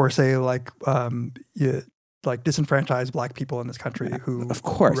said for, say, like disenfranchised Black people in this country who, of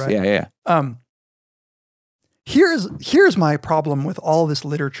course, right? Here's my problem with all this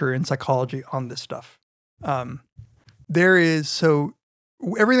literature and psychology on this stuff.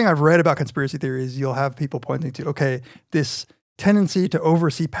 Everything I've read about conspiracy theories, you'll have people pointing to, okay, this tendency to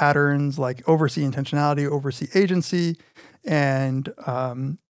oversee patterns, like oversee intentionality, oversee agency, and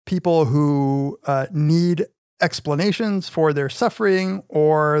people who need explanations for their suffering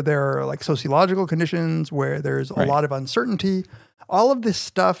or their like sociological conditions where there's a lot of uncertainty. All of this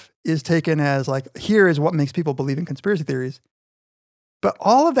stuff is taken as like, here is what makes people believe in conspiracy theories. But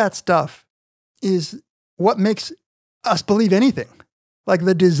all of that stuff is what makes us believe anything. Like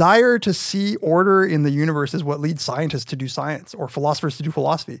the desire to see order in the universe is what leads scientists to do science or philosophers to do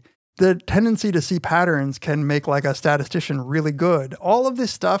philosophy. The tendency to see patterns can make like a statistician really good. All of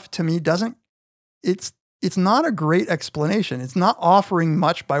this stuff to me it's not a great explanation. It's not offering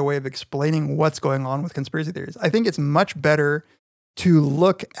much by way of explaining what's going on with conspiracy theories. I think it's much better to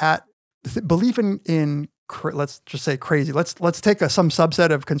look at belief in let's just say crazy. Let's take some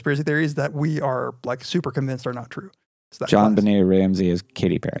subset of conspiracy theories that we are like super convinced are not true. John Benet Ramsey is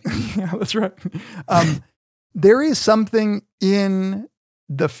Katy Perry. Yeah, that's right. There is something in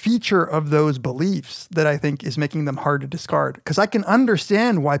the feature of those beliefs that I think is making them hard to discard, because I can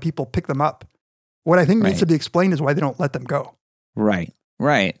understand why people pick them up. What I think needs to be explained is why they don't let them go. Right.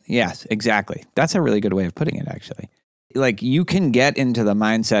 Yes, exactly. That's a really good way of putting it, actually. Like you can get into the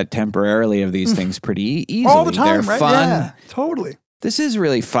mindset temporarily of these things pretty easily. All the time, They're right? fun. Yeah, totally. this is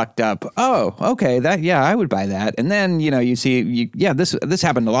really fucked up. Oh, okay, I would buy that. And then, you see, this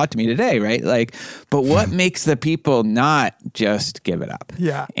happened a lot to me today, right? Like, but what makes the people not just give it up?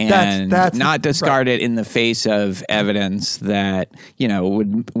 Yeah, and that's not discard it in the face of evidence that,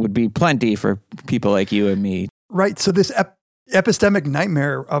 would be plenty for people like you and me. Right. So this epistemic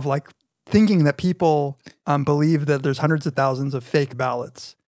nightmare of like thinking that people believe that there's hundreds of thousands of fake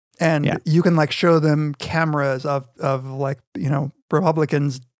ballots. And you can like show them cameras of like,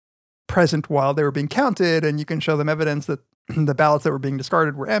 Republicans present while they were being counted, and you can show them evidence that the ballots that were being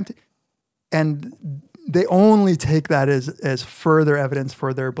discarded were empty. And they only take that as further evidence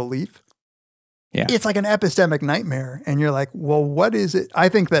for their belief. Yeah. It's like an epistemic nightmare. And you're like, well, what is it? I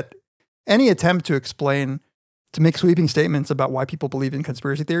think that any attempt to make sweeping statements about why people believe in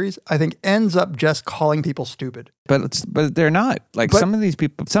conspiracy theories, I think ends up just calling people stupid. But they're not. Like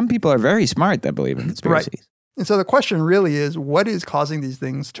some people are very smart that believe in conspiracies. Right. And so the question really is, what is causing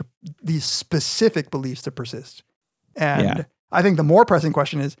these specific beliefs to persist? And I think the more pressing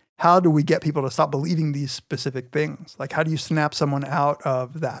question is, how do we get people to stop believing these specific things? Like, how do you snap someone out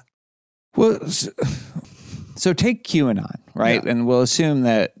of that? Well, so take QAnon, right? Yeah. And we'll assume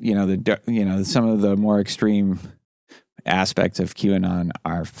that, some of the more extreme aspects of QAnon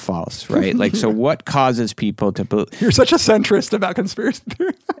are false, right? Like, so what causes people to believe? You're such a centrist about conspiracy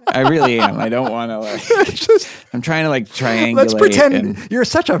theory. I really am. I don't want to I'm trying to triangulate. Let's pretend you're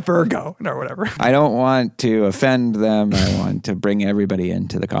such a Virgo or whatever. I don't want to offend them. I want to bring everybody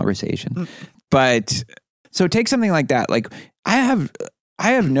into the conversation. But so take something like that. Like I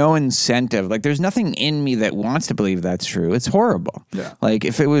have no incentive. Like there's nothing in me that wants to believe that's true. It's horrible. Yeah. Like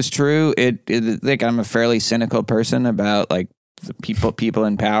if it was true, like I'm a fairly cynical person about like the people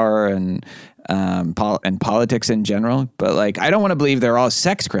in power and politics in general. But like I don't want to believe they're all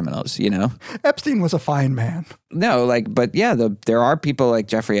sex criminals. Epstein was a fine man. No, but there are people like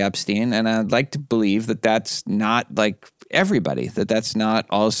Jeffrey Epstein, and I'd like to believe that that's not like everybody. That's not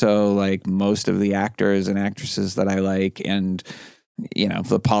also like most of the actors and actresses that I like, and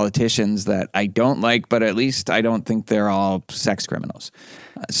the politicians that I don't like, but at least I don't think they're all sex criminals.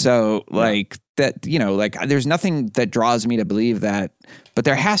 So like that, like there's nothing that draws me to believe that, but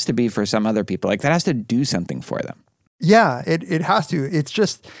there has to be for some other people. Like that has to do something for them. Yeah, it has to. It's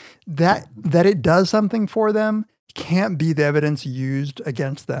just that it does something for them can't be the evidence used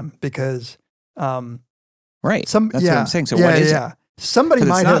against them because, right. That's what I'm saying. So what is it? Somebody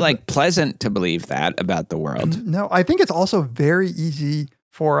might it's have not like pleasant to believe that about the world. No, I think it's also very easy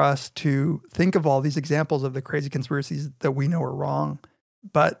for us to think of all these examples of the crazy conspiracies that we know are wrong,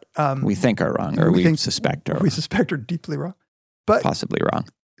 but we think are wrong, or we suspect are. We suspect are deeply wrong, but possibly wrong.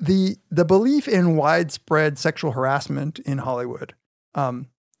 The belief in widespread sexual harassment in Hollywood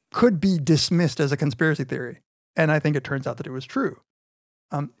could be dismissed as a conspiracy theory, and I think it turns out that it was true.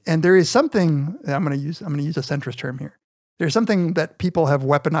 And there is something I'm going to use a centrist term here. There's something that people have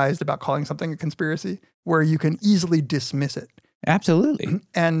weaponized about calling something a conspiracy where you can easily dismiss it. Absolutely.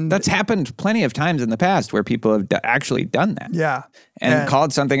 And that's happened plenty of times in the past where people have actually done that. Yeah. And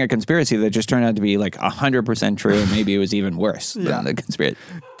called something a conspiracy that just turned out to be like 100% true. And maybe it was even worse than the conspiracy.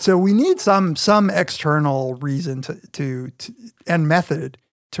 So we need some external reason to and method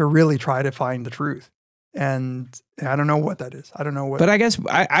to really try to find the truth. And I don't know what that is. I don't know what. But I guess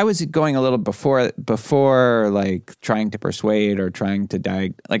I was going a little before like trying to persuade or trying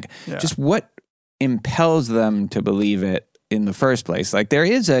to just what impels them to believe it in the first place. Like there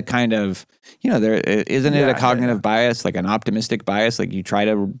is a kind of, there isn't it a cognitive bias, like an optimistic bias, like you try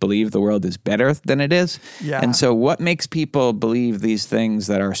to believe the world is better than it is. Yeah. And so what makes people believe these things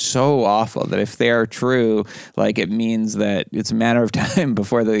that are so awful that if they are true, like it means that it's a matter of time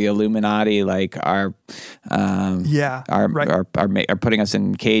before the Illuminati are putting us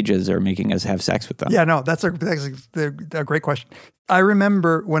in cages or making us have sex with them. Yeah, no, that's a great question. I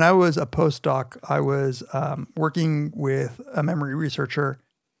remember when I was a postdoc, I was working with a memory researcher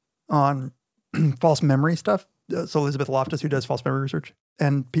on false memory stuff. So Elizabeth Loftus, who does false memory research,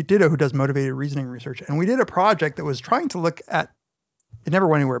 and Pete Ditto, who does motivated reasoning research. And we did a project that was trying to look at, it never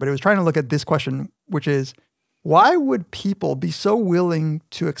went anywhere, but it was trying to look at this question, which is, why would people be so willing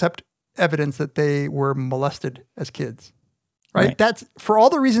to accept evidence that they were molested as kids? Right? That's for all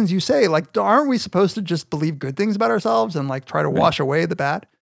the reasons you say, like, aren't we supposed to just believe good things about ourselves and like try to wash away the bad?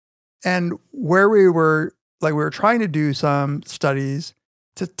 And where we were trying to do some studies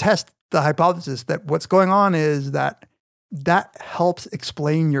to test the hypothesis that what's going on is that helps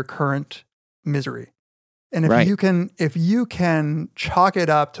explain your current misery. And if you can chalk it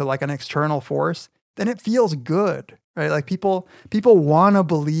up to like an external force, then it feels good, right? Like people want to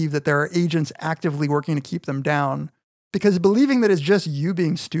believe that there are agents actively working to keep them down. Because believing that it's just you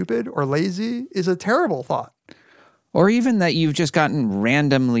being stupid or lazy is a terrible thought. Or even that you've just gotten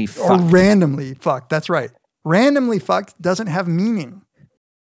randomly fucked. Or randomly fucked. That's right. Randomly fucked doesn't have meaning.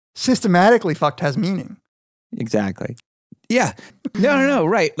 Systematically fucked has meaning. Exactly. Yeah. No.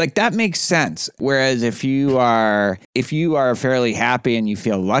 Right. Like that makes sense. Whereas if you are fairly happy and you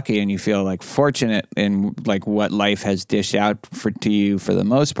feel lucky and you feel like fortunate in like what life has dished out to you for the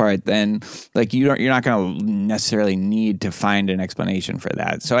most part, then like you're not going to necessarily need to find an explanation for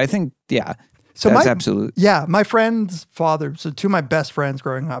that. So I think, yeah. So that's absolute. Yeah. My friend's father, so two of my best friends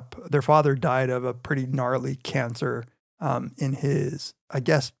growing up, their father died of a pretty gnarly cancer in his, I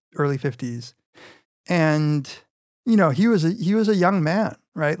guess, early 50s. And you know, he was a young man,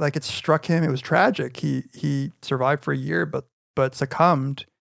 right? Like it struck him. It was tragic. He survived for a year, but succumbed.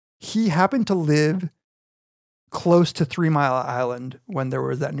 He happened to live close to 3 Mile Island when there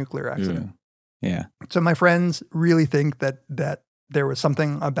was that nuclear accident. Yeah. So my friends really think that there was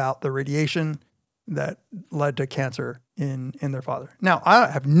something about the radiation that led to cancer in their father. Now,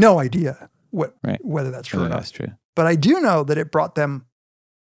 I have no idea whether that's true or not. That's true. But I do know that it brought them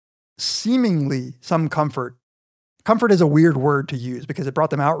seemingly some comfort. Comfort is a weird word to use because it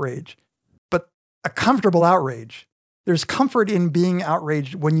brought them outrage, but a comfortable outrage. There's comfort in being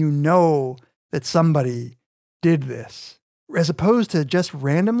outraged when you know that somebody did this, as opposed to just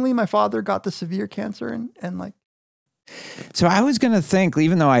randomly, my father got the severe cancer and like. So I was going to think,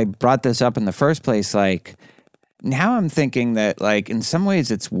 even though I brought this up in the first place, like now I'm thinking that like in some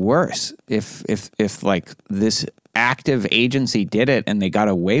ways it's worse if like this active agency did it and they got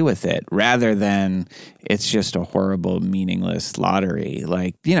away with it rather than it's just a horrible, meaningless lottery.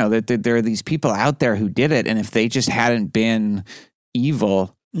 Like, you know, that there are these people out there who did it. And if they just hadn't been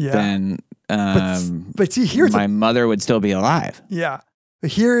evil, then but see, here's my mother would still be alive. Yeah.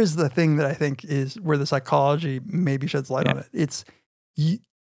 But here is the thing that I think is where the psychology maybe sheds light on it. It's you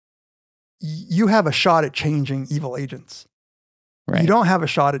have a shot at changing evil agents. Right. You don't have a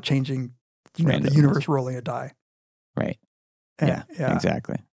shot at changing, the universe rolling a die. Right. And, yeah,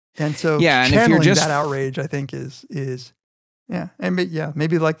 exactly. And so and channeling if you're just that outrage, I think is and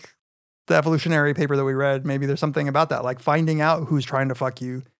maybe like the evolutionary paper that we read, maybe there's something about that, like finding out who's trying to fuck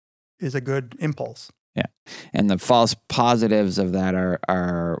you is a good impulse. Yeah, and the false positives of that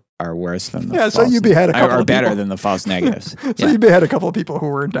are worse than the false, so you behead a couple are of better people. than the false negatives. So you behead a couple of people who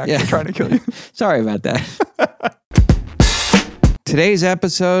weren't actually trying to kill you. Sorry about that. Today's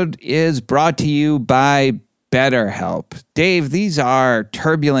episode is brought to you by BetterHelp. Dave, these are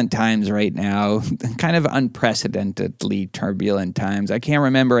turbulent times right now, kind of unprecedentedly turbulent times. I can't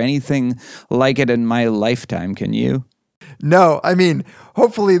remember anything like it in my lifetime. Can you? No, I mean,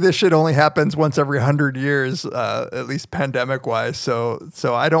 hopefully this shit only happens once every 100 years, at least pandemic wise. So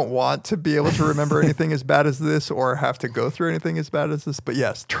I don't want to be able to remember anything as bad as this or have to go through anything as bad as this. But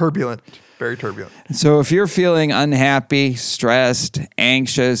yes, turbulent, very turbulent. So if you're feeling unhappy, stressed,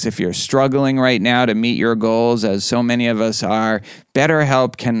 anxious, if you're struggling right now to meet your goals, as so many of us are,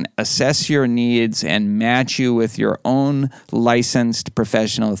 BetterHelp can assess your needs and match you with your own licensed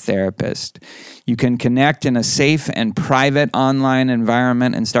professional therapist. You can connect in a safe and private online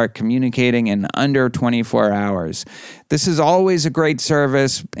environment and start communicating in under 24 hours. This is always a great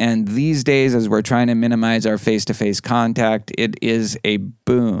service, and these days, as we're trying to minimize our face-to-face contact, it is a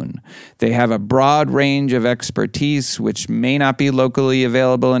boon. They have a broad range of expertise, which may not be locally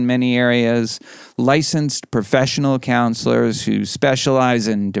available in many areas, licensed professional counselors who specialize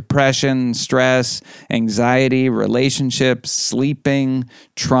in depression, stress, anxiety, relationships, sleeping,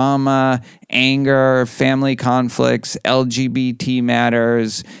 trauma, anger, family conflicts, LGBT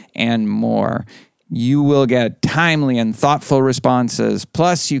matters, and more. You will get timely and thoughtful responses.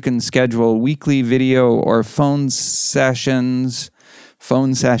 Plus, you can schedule weekly video or phone sessions.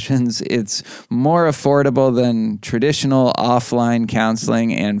 It's more affordable than traditional offline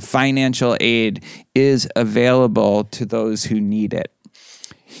counseling, and financial aid is available to those who need it.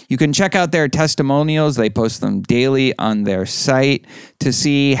 You can check out their testimonials. They post them daily on their site to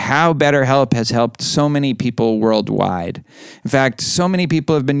see how BetterHelp has helped so many people worldwide. In fact, so many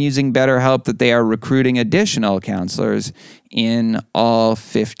people have been using BetterHelp that they are recruiting additional counselors in all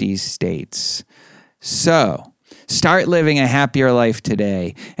 50 states. So, start living a happier life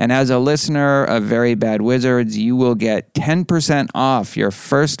today. And as a listener of Very Bad Wizards, you will get 10% off your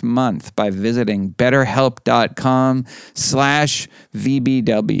first month by visiting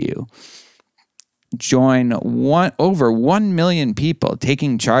betterhelp.com/VBW. Join over 1 million people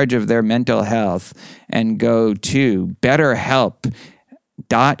taking charge of their mental health and go to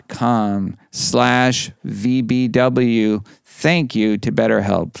betterhelp.com/VBW. Thank you to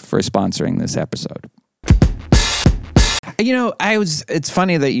BetterHelp for sponsoring this episode. It's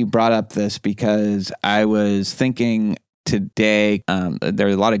funny that you brought up this because I was thinking today, there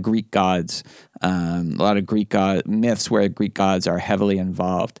are a lot of Greek gods, myths where Greek gods are heavily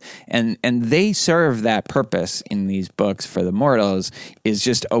involved. And they serve that purpose in these books for the mortals, is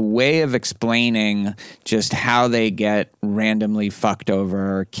just a way of explaining just how they get randomly fucked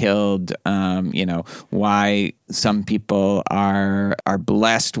over or killed, why some people are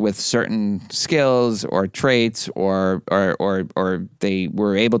blessed with certain skills or traits or they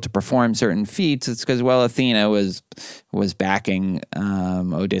were able to perform certain feats. It's because, well, Athena was backing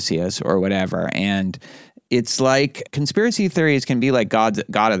Odysseus or whatever. And it's like conspiracy theories can be like God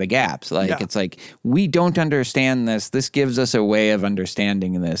of the gaps. It's like, we don't understand this. This gives us a way of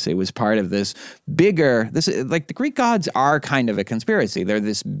understanding this. It was part of this bigger, like the Greek gods are kind of a conspiracy. They're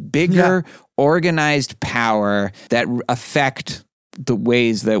this bigger organized power that affect the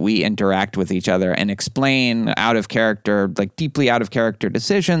ways that we interact with each other and explain out of character, like deeply out of character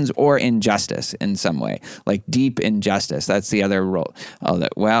decisions or injustice in some way, like deep injustice. That's the other role.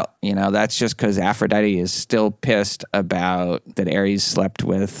 That's just because Aphrodite is still pissed about that Ares slept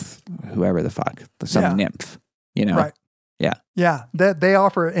with whoever the fuck, some nymph, Right. Yeah. Yeah. That they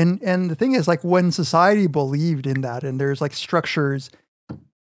offer. And the thing is, like, when society believed in that, and there's like structures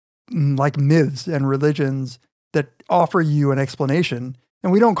like myths and religions that offer you an explanation.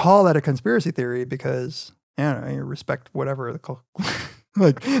 And we don't call that a conspiracy theory because, you respect whatever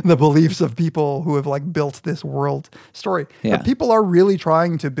like the beliefs of people who have like built this world story. Yeah. But people are really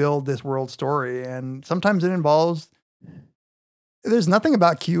trying to build this world story. And sometimes it involves, there's nothing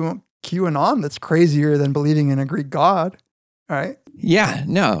about QAnon that's crazier than believing in a Greek god, right? Yeah,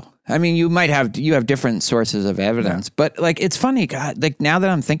 no. I mean, you have different sources of evidence, but like, it's funny, God, like now that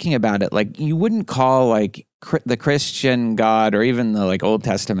I'm thinking about it, like you wouldn't call like the Christian God or even the like Old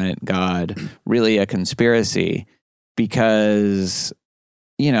Testament God really a conspiracy because,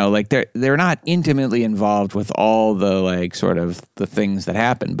 like they're not intimately involved with all the like sort of the things that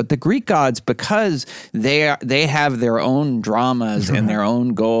happen. But the Greek gods, because they have their own dramas and their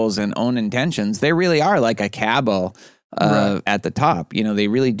own goals and own intentions, they really are like a cabal at the top. They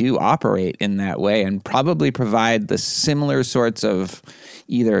really do operate in that way and probably provide the similar sorts of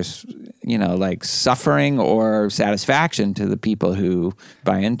either, like suffering or satisfaction to the people who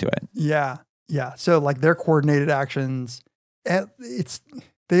buy into it. Yeah. Yeah. So like their coordinated actions,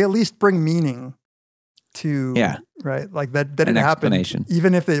 they at least bring meaning to, right? Like that it happened,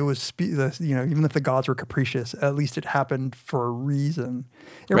 even if it was, even if the gods were capricious, at least it happened for a reason.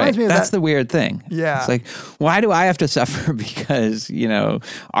 It reminds me of That's the weird thing. Yeah. It's like, why do I have to suffer because,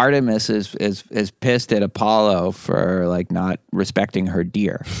 Artemis is pissed at Apollo for like not respecting her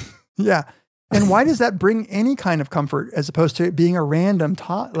deer? Yeah. And why does that bring any kind of comfort as opposed to it being a random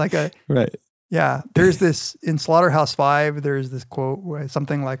right. Yeah. There's this in Slaughterhouse-Five, there's this quote where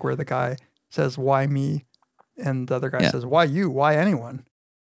something like where the guy says, "Why me?" And the other guy says, "Why you? Why anyone?"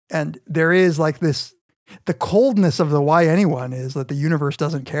 And there is like this, the coldness of the why anyone is that the universe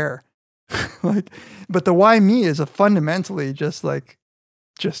doesn't care. But the why me is a fundamentally just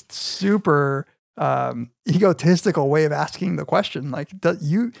super egotistical way of asking the question. Like,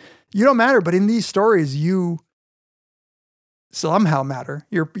 you don't matter, but in these stories, you somehow matter.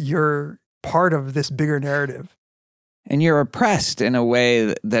 You're part of this bigger narrative. And you're oppressed in a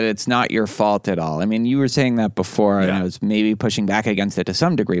way that it's not your fault at all. I mean, you were saying that before, and I was maybe pushing back against it to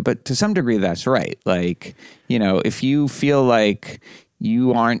some degree, but to some degree, that's right. Like, if you feel like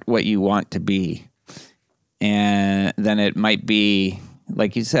you aren't what you want to be, and then it might be,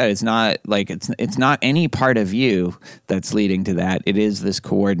 like you said, it's not like it's not any part of you that's leading to that. It is this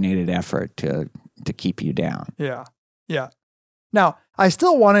coordinated effort to keep you down. Yeah. Yeah. Now, I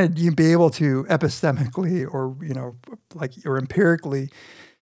still wanted you to be able to epistemically or empirically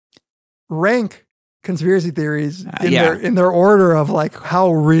rank conspiracy theories in their order of like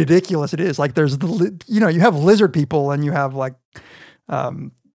how ridiculous it is. Like there's you have lizard people and you have like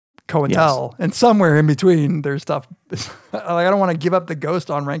COINTEL, and somewhere in between there's stuff. I don't want to give up the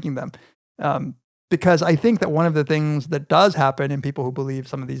ghost on ranking them because I think that one of the things that does happen in people who believe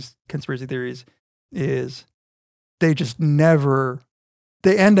some of these conspiracy theories is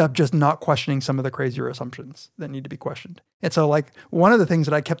they end up just not questioning some of the crazier assumptions that need to be questioned. And so like one of the things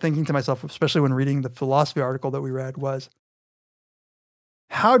that I kept thinking to myself, especially when reading the philosophy article that we read, was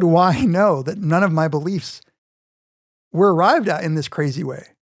how do I know that none of my beliefs were arrived at in this crazy way?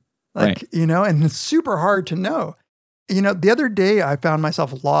 Like, and it's super hard to know. The other day I found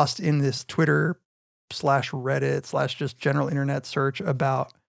myself lost in this Twitter /Reddit / just general internet search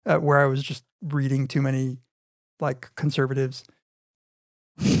about where I was just reading too many like conservatives.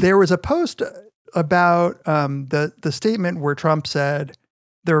 There was a post about the statement where Trump said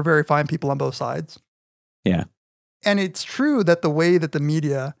there are very fine people on both sides. Yeah. And it's true that the way that the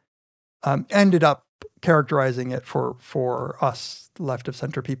media ended up characterizing it for us left of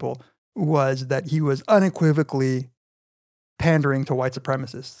center people was that he was unequivocally pandering to white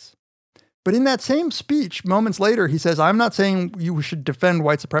supremacists. But in that same speech, moments later, he says, I'm not saying you should defend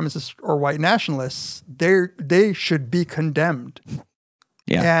white supremacists or white nationalists. They should be condemned.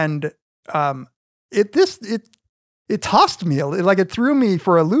 Yeah. And it tossed me, like it threw me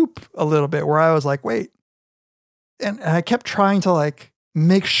for a loop a little bit where I was like, wait. And I kept trying to like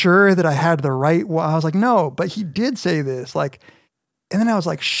make sure that I had the right one. I was like, no, but he did say this. Like, and then I was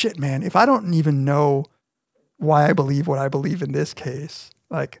like, shit, man, if I don't even know why I believe what I believe in this case,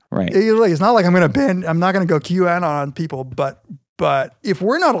 like, right. It's not like I'm not going to go QAnon on people, but if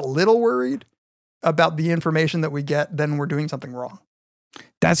we're not a little worried about the information that we get, then we're doing something wrong.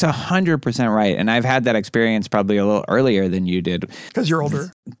 That's 100% right. And I've had that experience probably a little earlier than you did. Because you're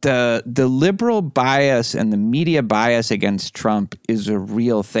older. The liberal bias and the media bias against Trump is a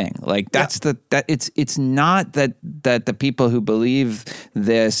real thing. Like it's not that the people who believe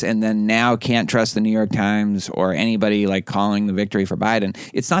this and then now can't trust the New York Times or anybody like calling the victory for Biden.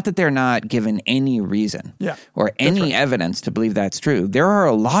 It's not that they're not given any reason or any evidence to believe that's true. There are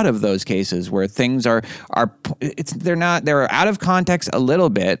a lot of those cases where things they're out of context a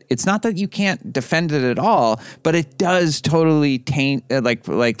little bit. It's not that you can't defend it at all, but it does totally taint, like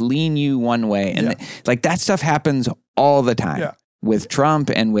lean you one way. And like that stuff happens all the time with Trump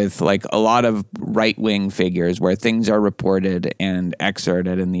and with like a lot of right-wing figures where things are reported and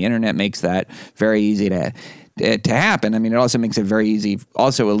excerpted, and the internet makes that very easy to happen. I mean, it also makes it very easy,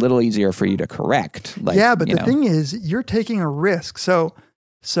 also a little easier for you to correct. Like, but the thing is, you're taking a risk. So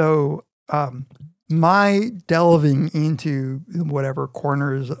my delving into whatever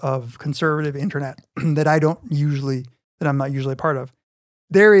corners of conservative internet that I'm not usually a part of,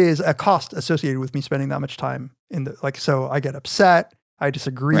 there is a cost associated with me spending that much time in so I get upset, I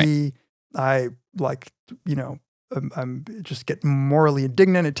disagree, I I'm just get morally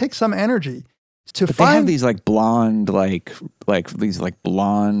indignant. It takes some energy to They have these like blonde, like these like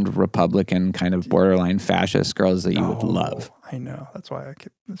blonde Republican kind of borderline fascist girls that you would love. I know. That's why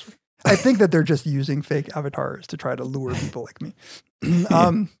I think that they're just using fake avatars to try to lure people like me.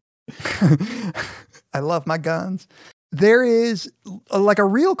 I love my guns. There is like a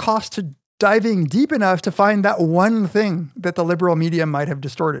real cost to diving deep enough to find that one thing that the liberal media might have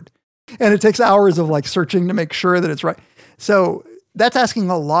distorted. And it takes hours of like searching to make sure that it's right. So that's asking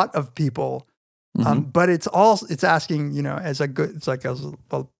a lot of people. But it's asking, as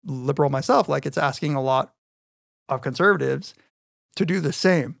a liberal myself, like it's asking a lot of conservatives to do the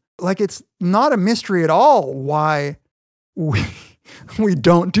same. Like, it's not a mystery at all why we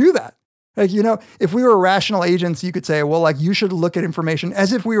don't do that. Like, if we were rational agents, you could say, well, like, you should look at information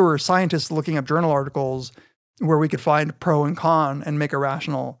as if we were scientists looking up journal articles where we could find pro and con and make a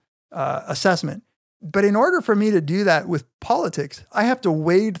rational assessment. But in order for me to do that with politics, I have to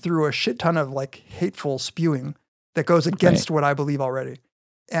wade through a shit ton of like hateful spewing that goes against what I believe already.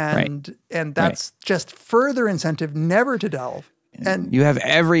 And that's just further incentive never to delve. And you have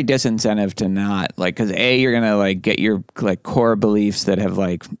every disincentive to not, like, because you're gonna like get your like core beliefs that have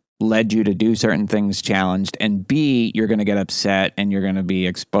like led you to do certain things challenged, and B, you're gonna get upset and you're gonna be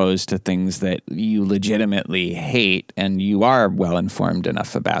exposed to things that you legitimately hate and you are well informed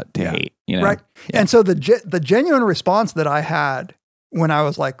enough about to hate. Right. Yeah. And so the genuine response that I had when I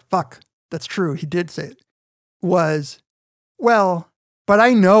was like, "Fuck, that's true. He did say it," was, well, but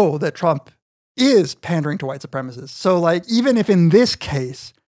I know that Trump is pandering to white supremacists. So like, even if in this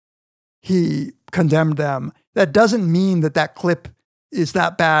case he condemned them, that doesn't mean that clip is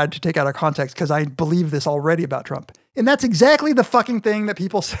that bad to take out of context, because I believe this already about Trump. And that's exactly the fucking thing that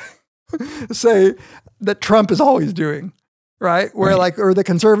people say that Trump is always doing, right? Where or the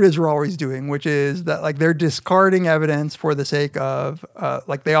conservatives are always doing, which is that like they're discarding evidence for the sake of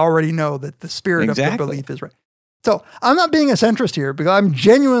like they already know that the spirit of the belief is right. So I'm not being a centrist here because I'm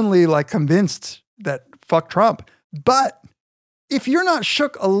genuinely like convinced that fuck Trump. But if you're not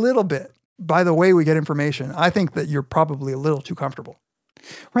shook a little bit by the way we get information, I think that you're probably a little too comfortable.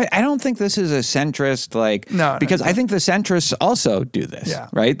 Right. I don't think this is a centrist, because I think the centrists also do this,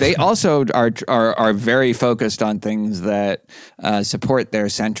 right? They also are very focused on things that support their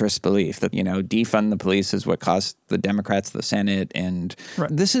centrist belief that, defund the police is what cost the Democrats the Senate. And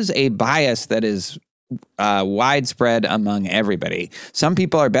this is a bias that is widespread among everybody. Some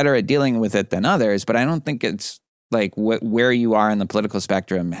people are better at dealing with it than others, but I don't think it's like where you are in the political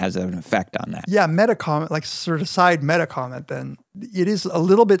spectrum has an effect on that. Yeah, meta comment, like sort of side meta comment, then it is a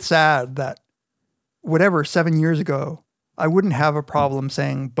little bit sad that whatever, 7 years ago, I wouldn't have a problem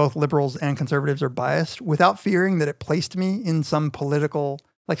saying both liberals and conservatives are biased without fearing that it placed me in some political,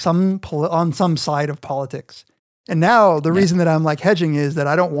 like on some side of politics. And now the reason that I'm like hedging is that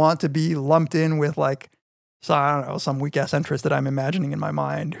I don't want to be lumped in with like, so I don't know, some weak ass interest that I'm imagining in my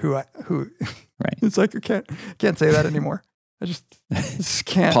mind who right. It's like, I can't say that anymore. I just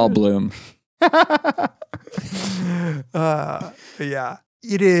can't. Paul Bloom. Yeah.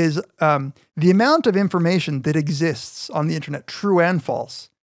 It is the amount of information that exists on the internet, true and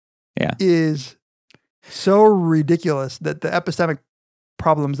false, is so ridiculous that the epistemic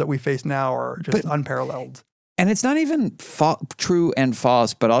problems that we face now are just unparalleled. And it's not even true and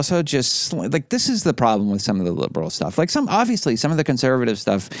false, but also just like this is the problem with some of the liberal stuff. Like obviously some of the conservative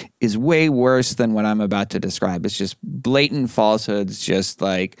stuff is way worse than what I'm about to describe. It's just blatant falsehoods, just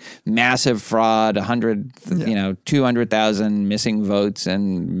like massive fraud, 200,000 missing votes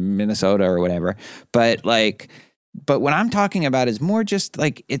in Minnesota or whatever. But what I'm talking about is more just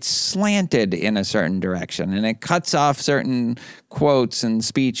like it's slanted in a certain direction and it cuts off certain quotes and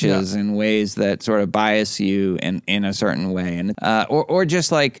speeches in ways that sort of bias you in a certain way. And or just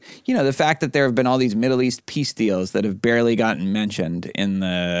like, the fact that there have been all these Middle East peace deals that have barely gotten mentioned in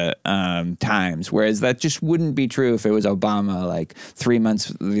the Times, whereas that just wouldn't be true if it was Obama, like 3 months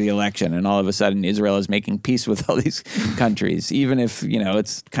of the election and all of a sudden Israel is making peace with all these countries, even if,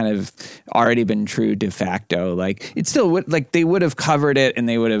 it's kind of already been true de facto. Like it still would, like they would have covered it and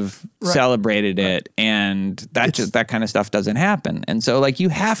they would have celebrated it, and that kind of stuff doesn't happen. And so like you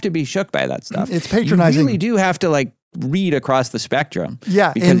have to be shook by that stuff. It's patronizing. You really do have to like read across the spectrum.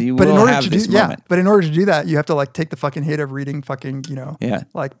 Yeah. Because you will have this moment. But in order to do that, you have to like take the fucking hit of reading fucking,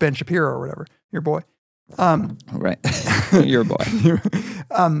 like Ben Shapiro or whatever, your boy. Right. Your boy.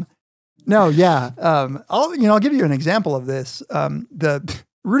 No, yeah. I'll give you an example of this. The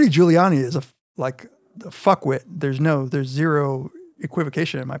Rudy Giuliani is a fuckwit. There's zero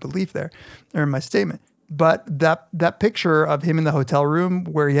equivocation in my belief there, or in my statement. But that picture of him in the hotel room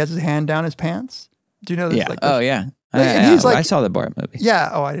where he has his hand down his pants. Do you know this? Yeah. Like, He's like, I saw the Borat movie.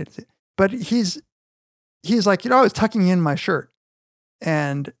 Yeah. Oh, I didn't see it. But he's like, I was tucking in my shirt,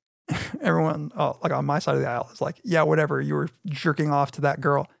 and everyone, like on my side of the aisle is like, yeah, whatever. You were jerking off to that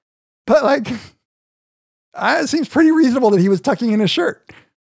girl. But like, it seems pretty reasonable that he was tucking in his shirt.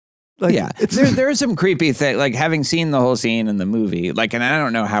 Like, there are some creepy things, like having seen the whole scene in the movie, like, and I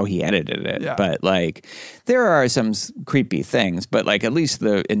don't know how he edited it, but like there are some creepy things, but like at least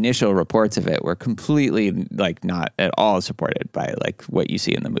the initial reports of it were completely like not at all supported by like what you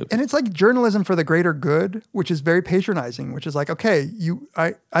see in the movie. And it's like journalism for the greater good, which is very patronizing, which is like, okay,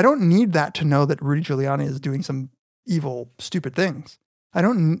 I don't need that to know that Rudy Giuliani is doing some evil, stupid things. I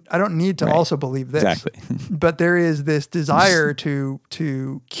don't need to also believe this. Exactly. But there is this desire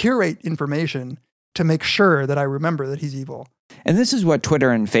to curate information to make sure that I remember that he's evil. And this is what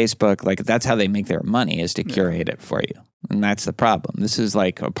Twitter and Facebook, like that's how they make their money, is to curate it for you. And that's the problem. This is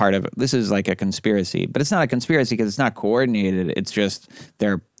like this is like a conspiracy, but it's not a conspiracy because it's not coordinated. It's just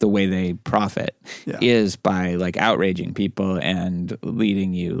the way they profit is by like outraging people and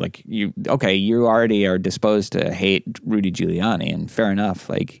leading you like you already are disposed to hate Rudy Giuliani, and fair enough.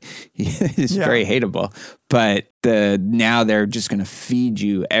 Like he's very hateable, but now they're just going to feed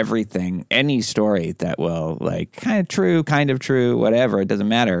you everything, any story that will like kind of true, whatever. It doesn't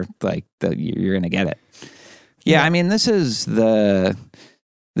matter. Like you're going to get it. Yeah, I mean, this is the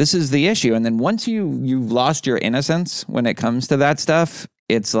issue. And then once you've lost your innocence when it comes to that stuff,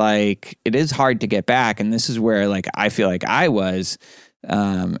 it's like it is hard to get back. And this is where like I feel like I was,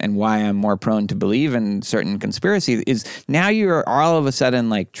 and why I'm more prone to believe in certain conspiracy is now you're all of a sudden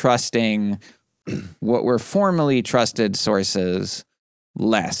like trusting what were formerly trusted sources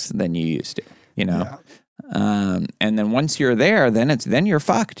less than you used to, Yeah. And then once you're there, then you're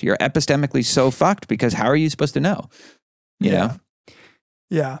fucked. You're epistemically so fucked because how are you supposed to know? You know?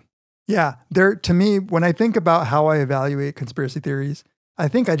 Yeah. Yeah. To me, when I think about how I evaluate conspiracy theories, I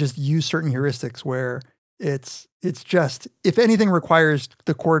think I just use certain heuristics where it's just, if anything requires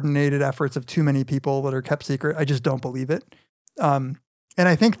the coordinated efforts of too many people that are kept secret, I just don't believe it. And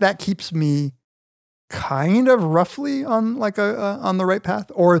I think that keeps me kind of roughly on like on the right path,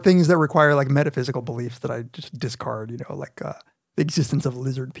 or things that require like metaphysical beliefs that I just discard, like the existence of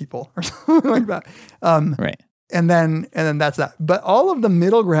lizard people or something like that. Right. And then that's that. But all of the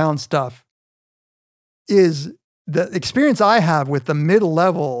middle ground stuff is the experience I have with the middle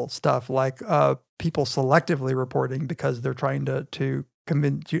level stuff, like people selectively reporting because they're trying to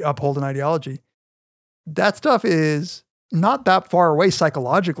convince you uphold an ideology. That stuff is not that far away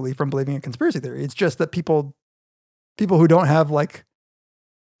psychologically from believing a conspiracy theory. It's just that people who don't have like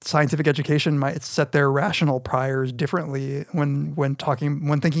scientific education might set their rational priors differently when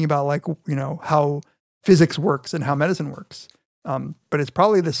thinking about like, you know, how physics works and how medicine works. But it's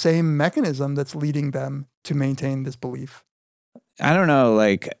probably the same mechanism that's leading them to maintain this belief. I don't know,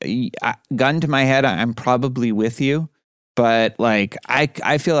 like, gun to my head, I'm probably with you, but like,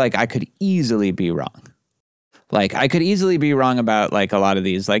 I feel like I could easily be wrong. Like, I could easily be wrong about like a lot of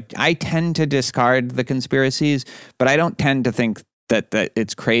these. Like, I tend to discard the conspiracies, but I don't tend to think that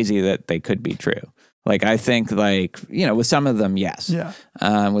it's crazy that they could be true. Like, I think, like, you know, with some of them, yes. Yeah.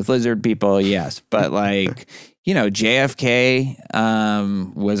 With lizard people, yes. But like, you know, JFK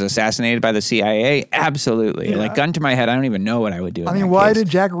was assassinated by the CIA. Absolutely. Yeah. Like, gun to my head, I don't even know what I would do. I mean, why did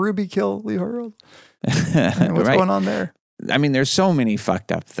Jack Ruby kill Lee Harvey? What's Right? going on there? I mean, there's so many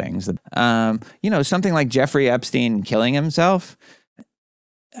fucked up things. You know, something like Jeffrey Epstein killing himself.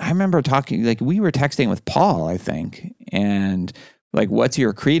 I remember talking, like, we were texting with Paul, I think, and like, what's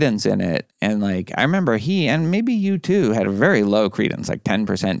your credence in it? And like, I remember he, and maybe you too, had a very low credence, like 10%,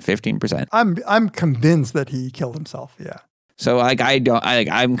 15%. I'm convinced that he killed himself. Yeah. So like,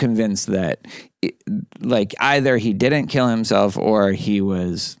 I'm convinced that like either he didn't kill himself or he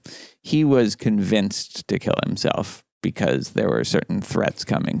was convinced to kill himself because there were certain threats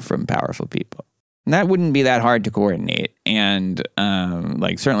coming from powerful people. And that wouldn't be that hard to coordinate, and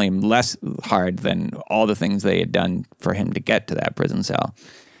like certainly less hard than all the things they had done for him to get to that prison cell.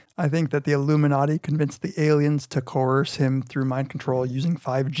 I think that the Illuminati convinced the aliens to coerce him through mind control using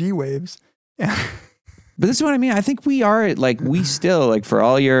 5G waves. But this is what I mean. I think we are like, we still, like, for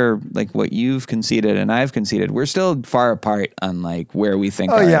all your, like, what you've conceded and I've conceded, we're still far apart on like where we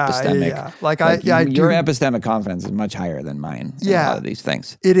think our epistemic. Yeah. Like your epistemic confidence is much higher than mine. In a lot of these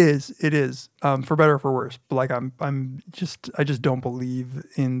things. It is. For better or for worse. But like, I just don't believe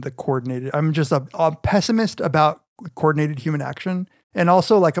in the coordinated. I'm just a pessimist about coordinated human action, and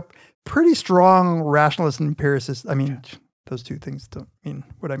also like a pretty strong rationalist and empiricist. I mean, those two things don't mean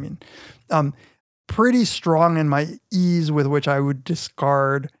what I mean. Pretty strong in my ease with which I would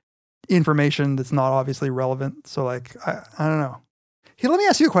discard information that's not obviously relevant. So like, I don't know. Hey, let me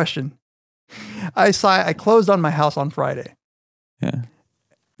ask you a question. I closed on my house on Friday. Yeah.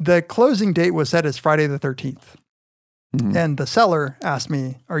 The closing date was set as Friday the 13th. Mm-hmm. And the seller asked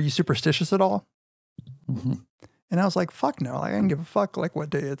me, "Are you superstitious at all?" Mm-hmm. And I was like, fuck no. Like, I don't give a fuck like what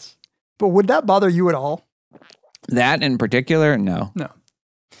day it's. But would that bother you at all? That in particular? No. No.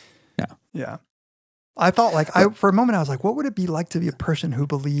 Yeah. I thought like, for a moment I was like, what would it be like to be a person who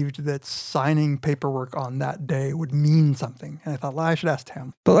believed that signing paperwork on that day would mean something? And I thought, well, I should ask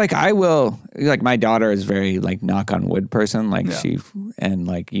Tim. But like, I will, like, my daughter is very like knock on wood person. Like and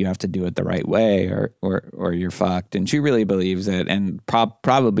like, you have to do it the right way or you're fucked. And she really believes it. And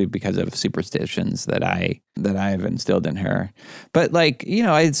probably because of superstitions that I have instilled in her. But like, you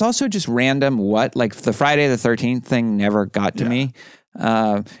know, it's also just random like the Friday the 13th thing never got to me.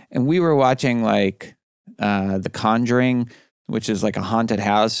 And we were watching like The Conjuring, which is like a haunted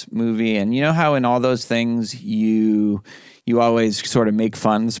house movie. And you know how in all those things you always sort of make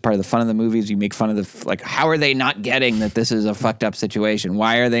fun. It's part of the fun of the movies. You make fun of like, how are they not getting that this is a fucked up situation?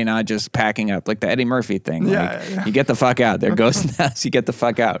 Why are they not just packing up? Like the Eddie Murphy thing. You get the fuck out. They're ghost in the house. You get the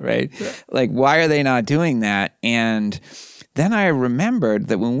fuck out, right? Yeah. Like, why are they not doing that? And then I remembered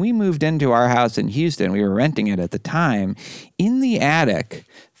that when we moved into our house in Houston, we were renting it at the time, in the attic,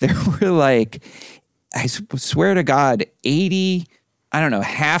 there were like, I swear to God, 80, I don't know,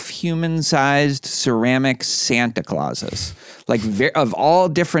 half human-sized ceramic Santa Clauses, like of all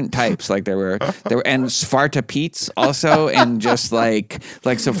different types. Like there were and Svarta Pete's also, and just like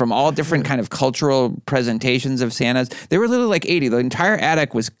so from all different kind of cultural presentations of Santas. There were literally like 80. The entire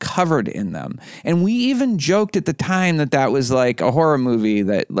attic was covered in them, and we even joked at the time that was like a horror movie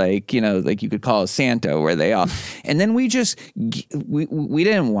that, like, you know, like you could call a Santa, where they all. And then we just we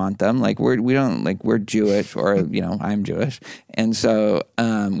didn't want them. Like we're Jewish, or you know, I'm Jewish, and so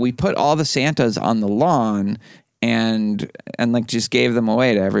we put all the Santas on the lawn and like just gave them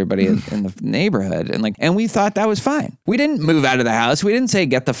away to everybody in the neighborhood, and we thought that was fine. We didn't move out of the house. We didn't say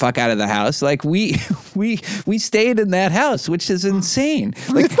get the fuck out of the house. Like we stayed in that house, which is insane.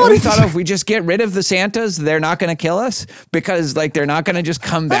 Like we thought, if we just get rid of the Santas, they're not going to kill us, because like they're not going to just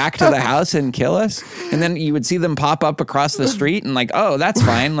come back to the house and kill us. And then you would see them pop up across the street and like, oh, that's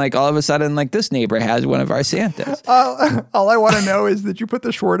fine. Like all of a sudden, like this neighbor has one of our Santas. All I want to know is that you put the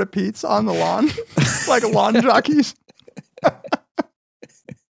Schwarta Pete's on the lawn, like lawn jockeys.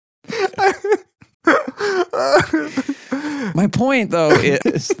 My point, though,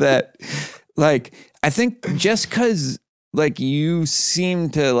 is that, like, I think just because like you seem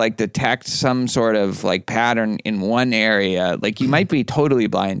to like detect some sort of like pattern in one area. Like you might be totally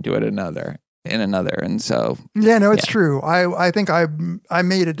blind to it in another. And so yeah, no, it's true. I think I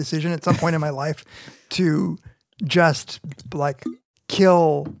made a decision at some point in my life to just like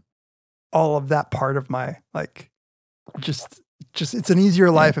kill all of that part of my like just it's an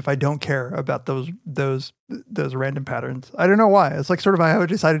easier life if I don't care about those random patterns. I don't know why. It's like sort of I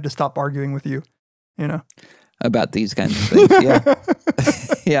decided to stop arguing with you, you know, about these kinds of things.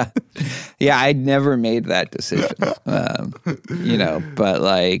 Yeah. I'd never made that decision, you know, but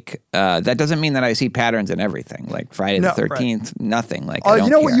like, that doesn't mean that I see patterns in everything. Like Friday the 13th, nothing. Like, I don't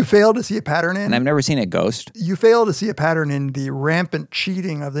you know care. what you fail to see a pattern in? And I've never seen a ghost. You fail to see a pattern in the rampant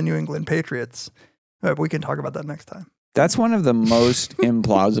cheating of the New England Patriots. We can talk about that next time. That's one of the most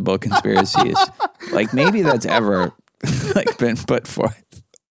implausible conspiracies. Like maybe that's ever like been put forth.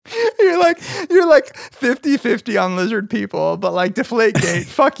 You're like 50-50 on lizard people, but like Deflategate,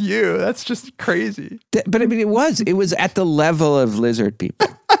 fuck you. That's just crazy. But I mean, it was at the level of lizard people.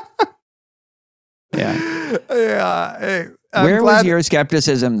 Yeah. Yeah. Hey, where was your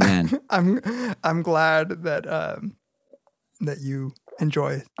skepticism then? I'm glad that that you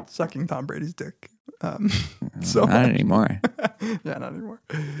enjoy sucking Tom Brady's dick. So not anymore. Yeah, not anymore.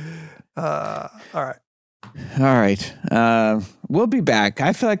 All right. We'll be back.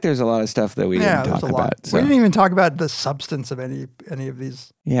 I feel like there's a lot of stuff that we didn't talk about. So. We didn't even talk about the substance of any of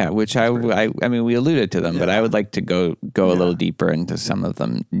these. Yeah, which I mean, we alluded to them, but I would like to go a little deeper into some of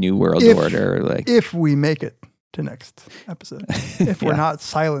them. New World Order, like if we make it to next episode, if we're not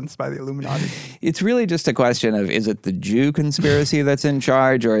silenced by the Illuminati. It's really just a question of, is it the Jew conspiracy that's in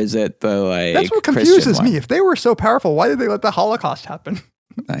charge, or is it the like That's what confuses me. If they were so powerful, why did they let the Holocaust happen?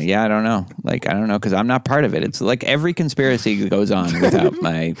 Yeah, I don't know. Like, I don't know, because I'm not part of it. It's like every conspiracy goes on without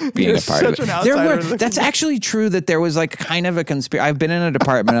my being a part of it. That's actually true that there was like kind of a conspiracy. I've been in a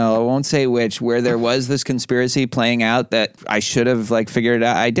department, I won't say which, where there was this conspiracy playing out that I should have like figured it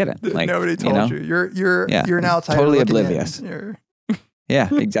out. I didn't. Like, nobody told you. You're an outsider. Totally oblivious. Yeah,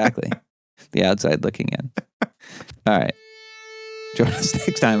 exactly. The outside looking in. All right. Join us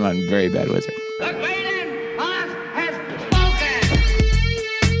next time on Very Bad Wizard. The Wayland boss has spoken.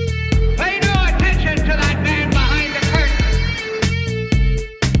 Pay no attention to that man behind the curtain.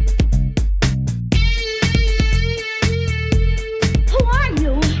 Who are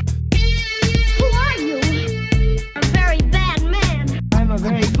you? Who are you? A very bad man. I'm a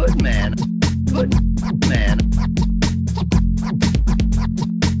very good man. Good man.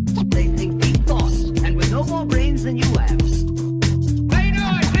 They think deep thoughts, and with no more brains than you have. Pay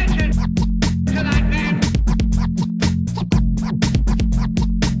no attention to that man.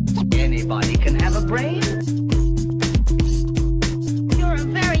 Anybody can have a brain. You're a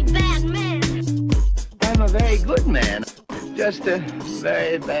very bad man. I'm a very good man. Just a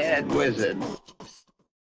very bad wizard.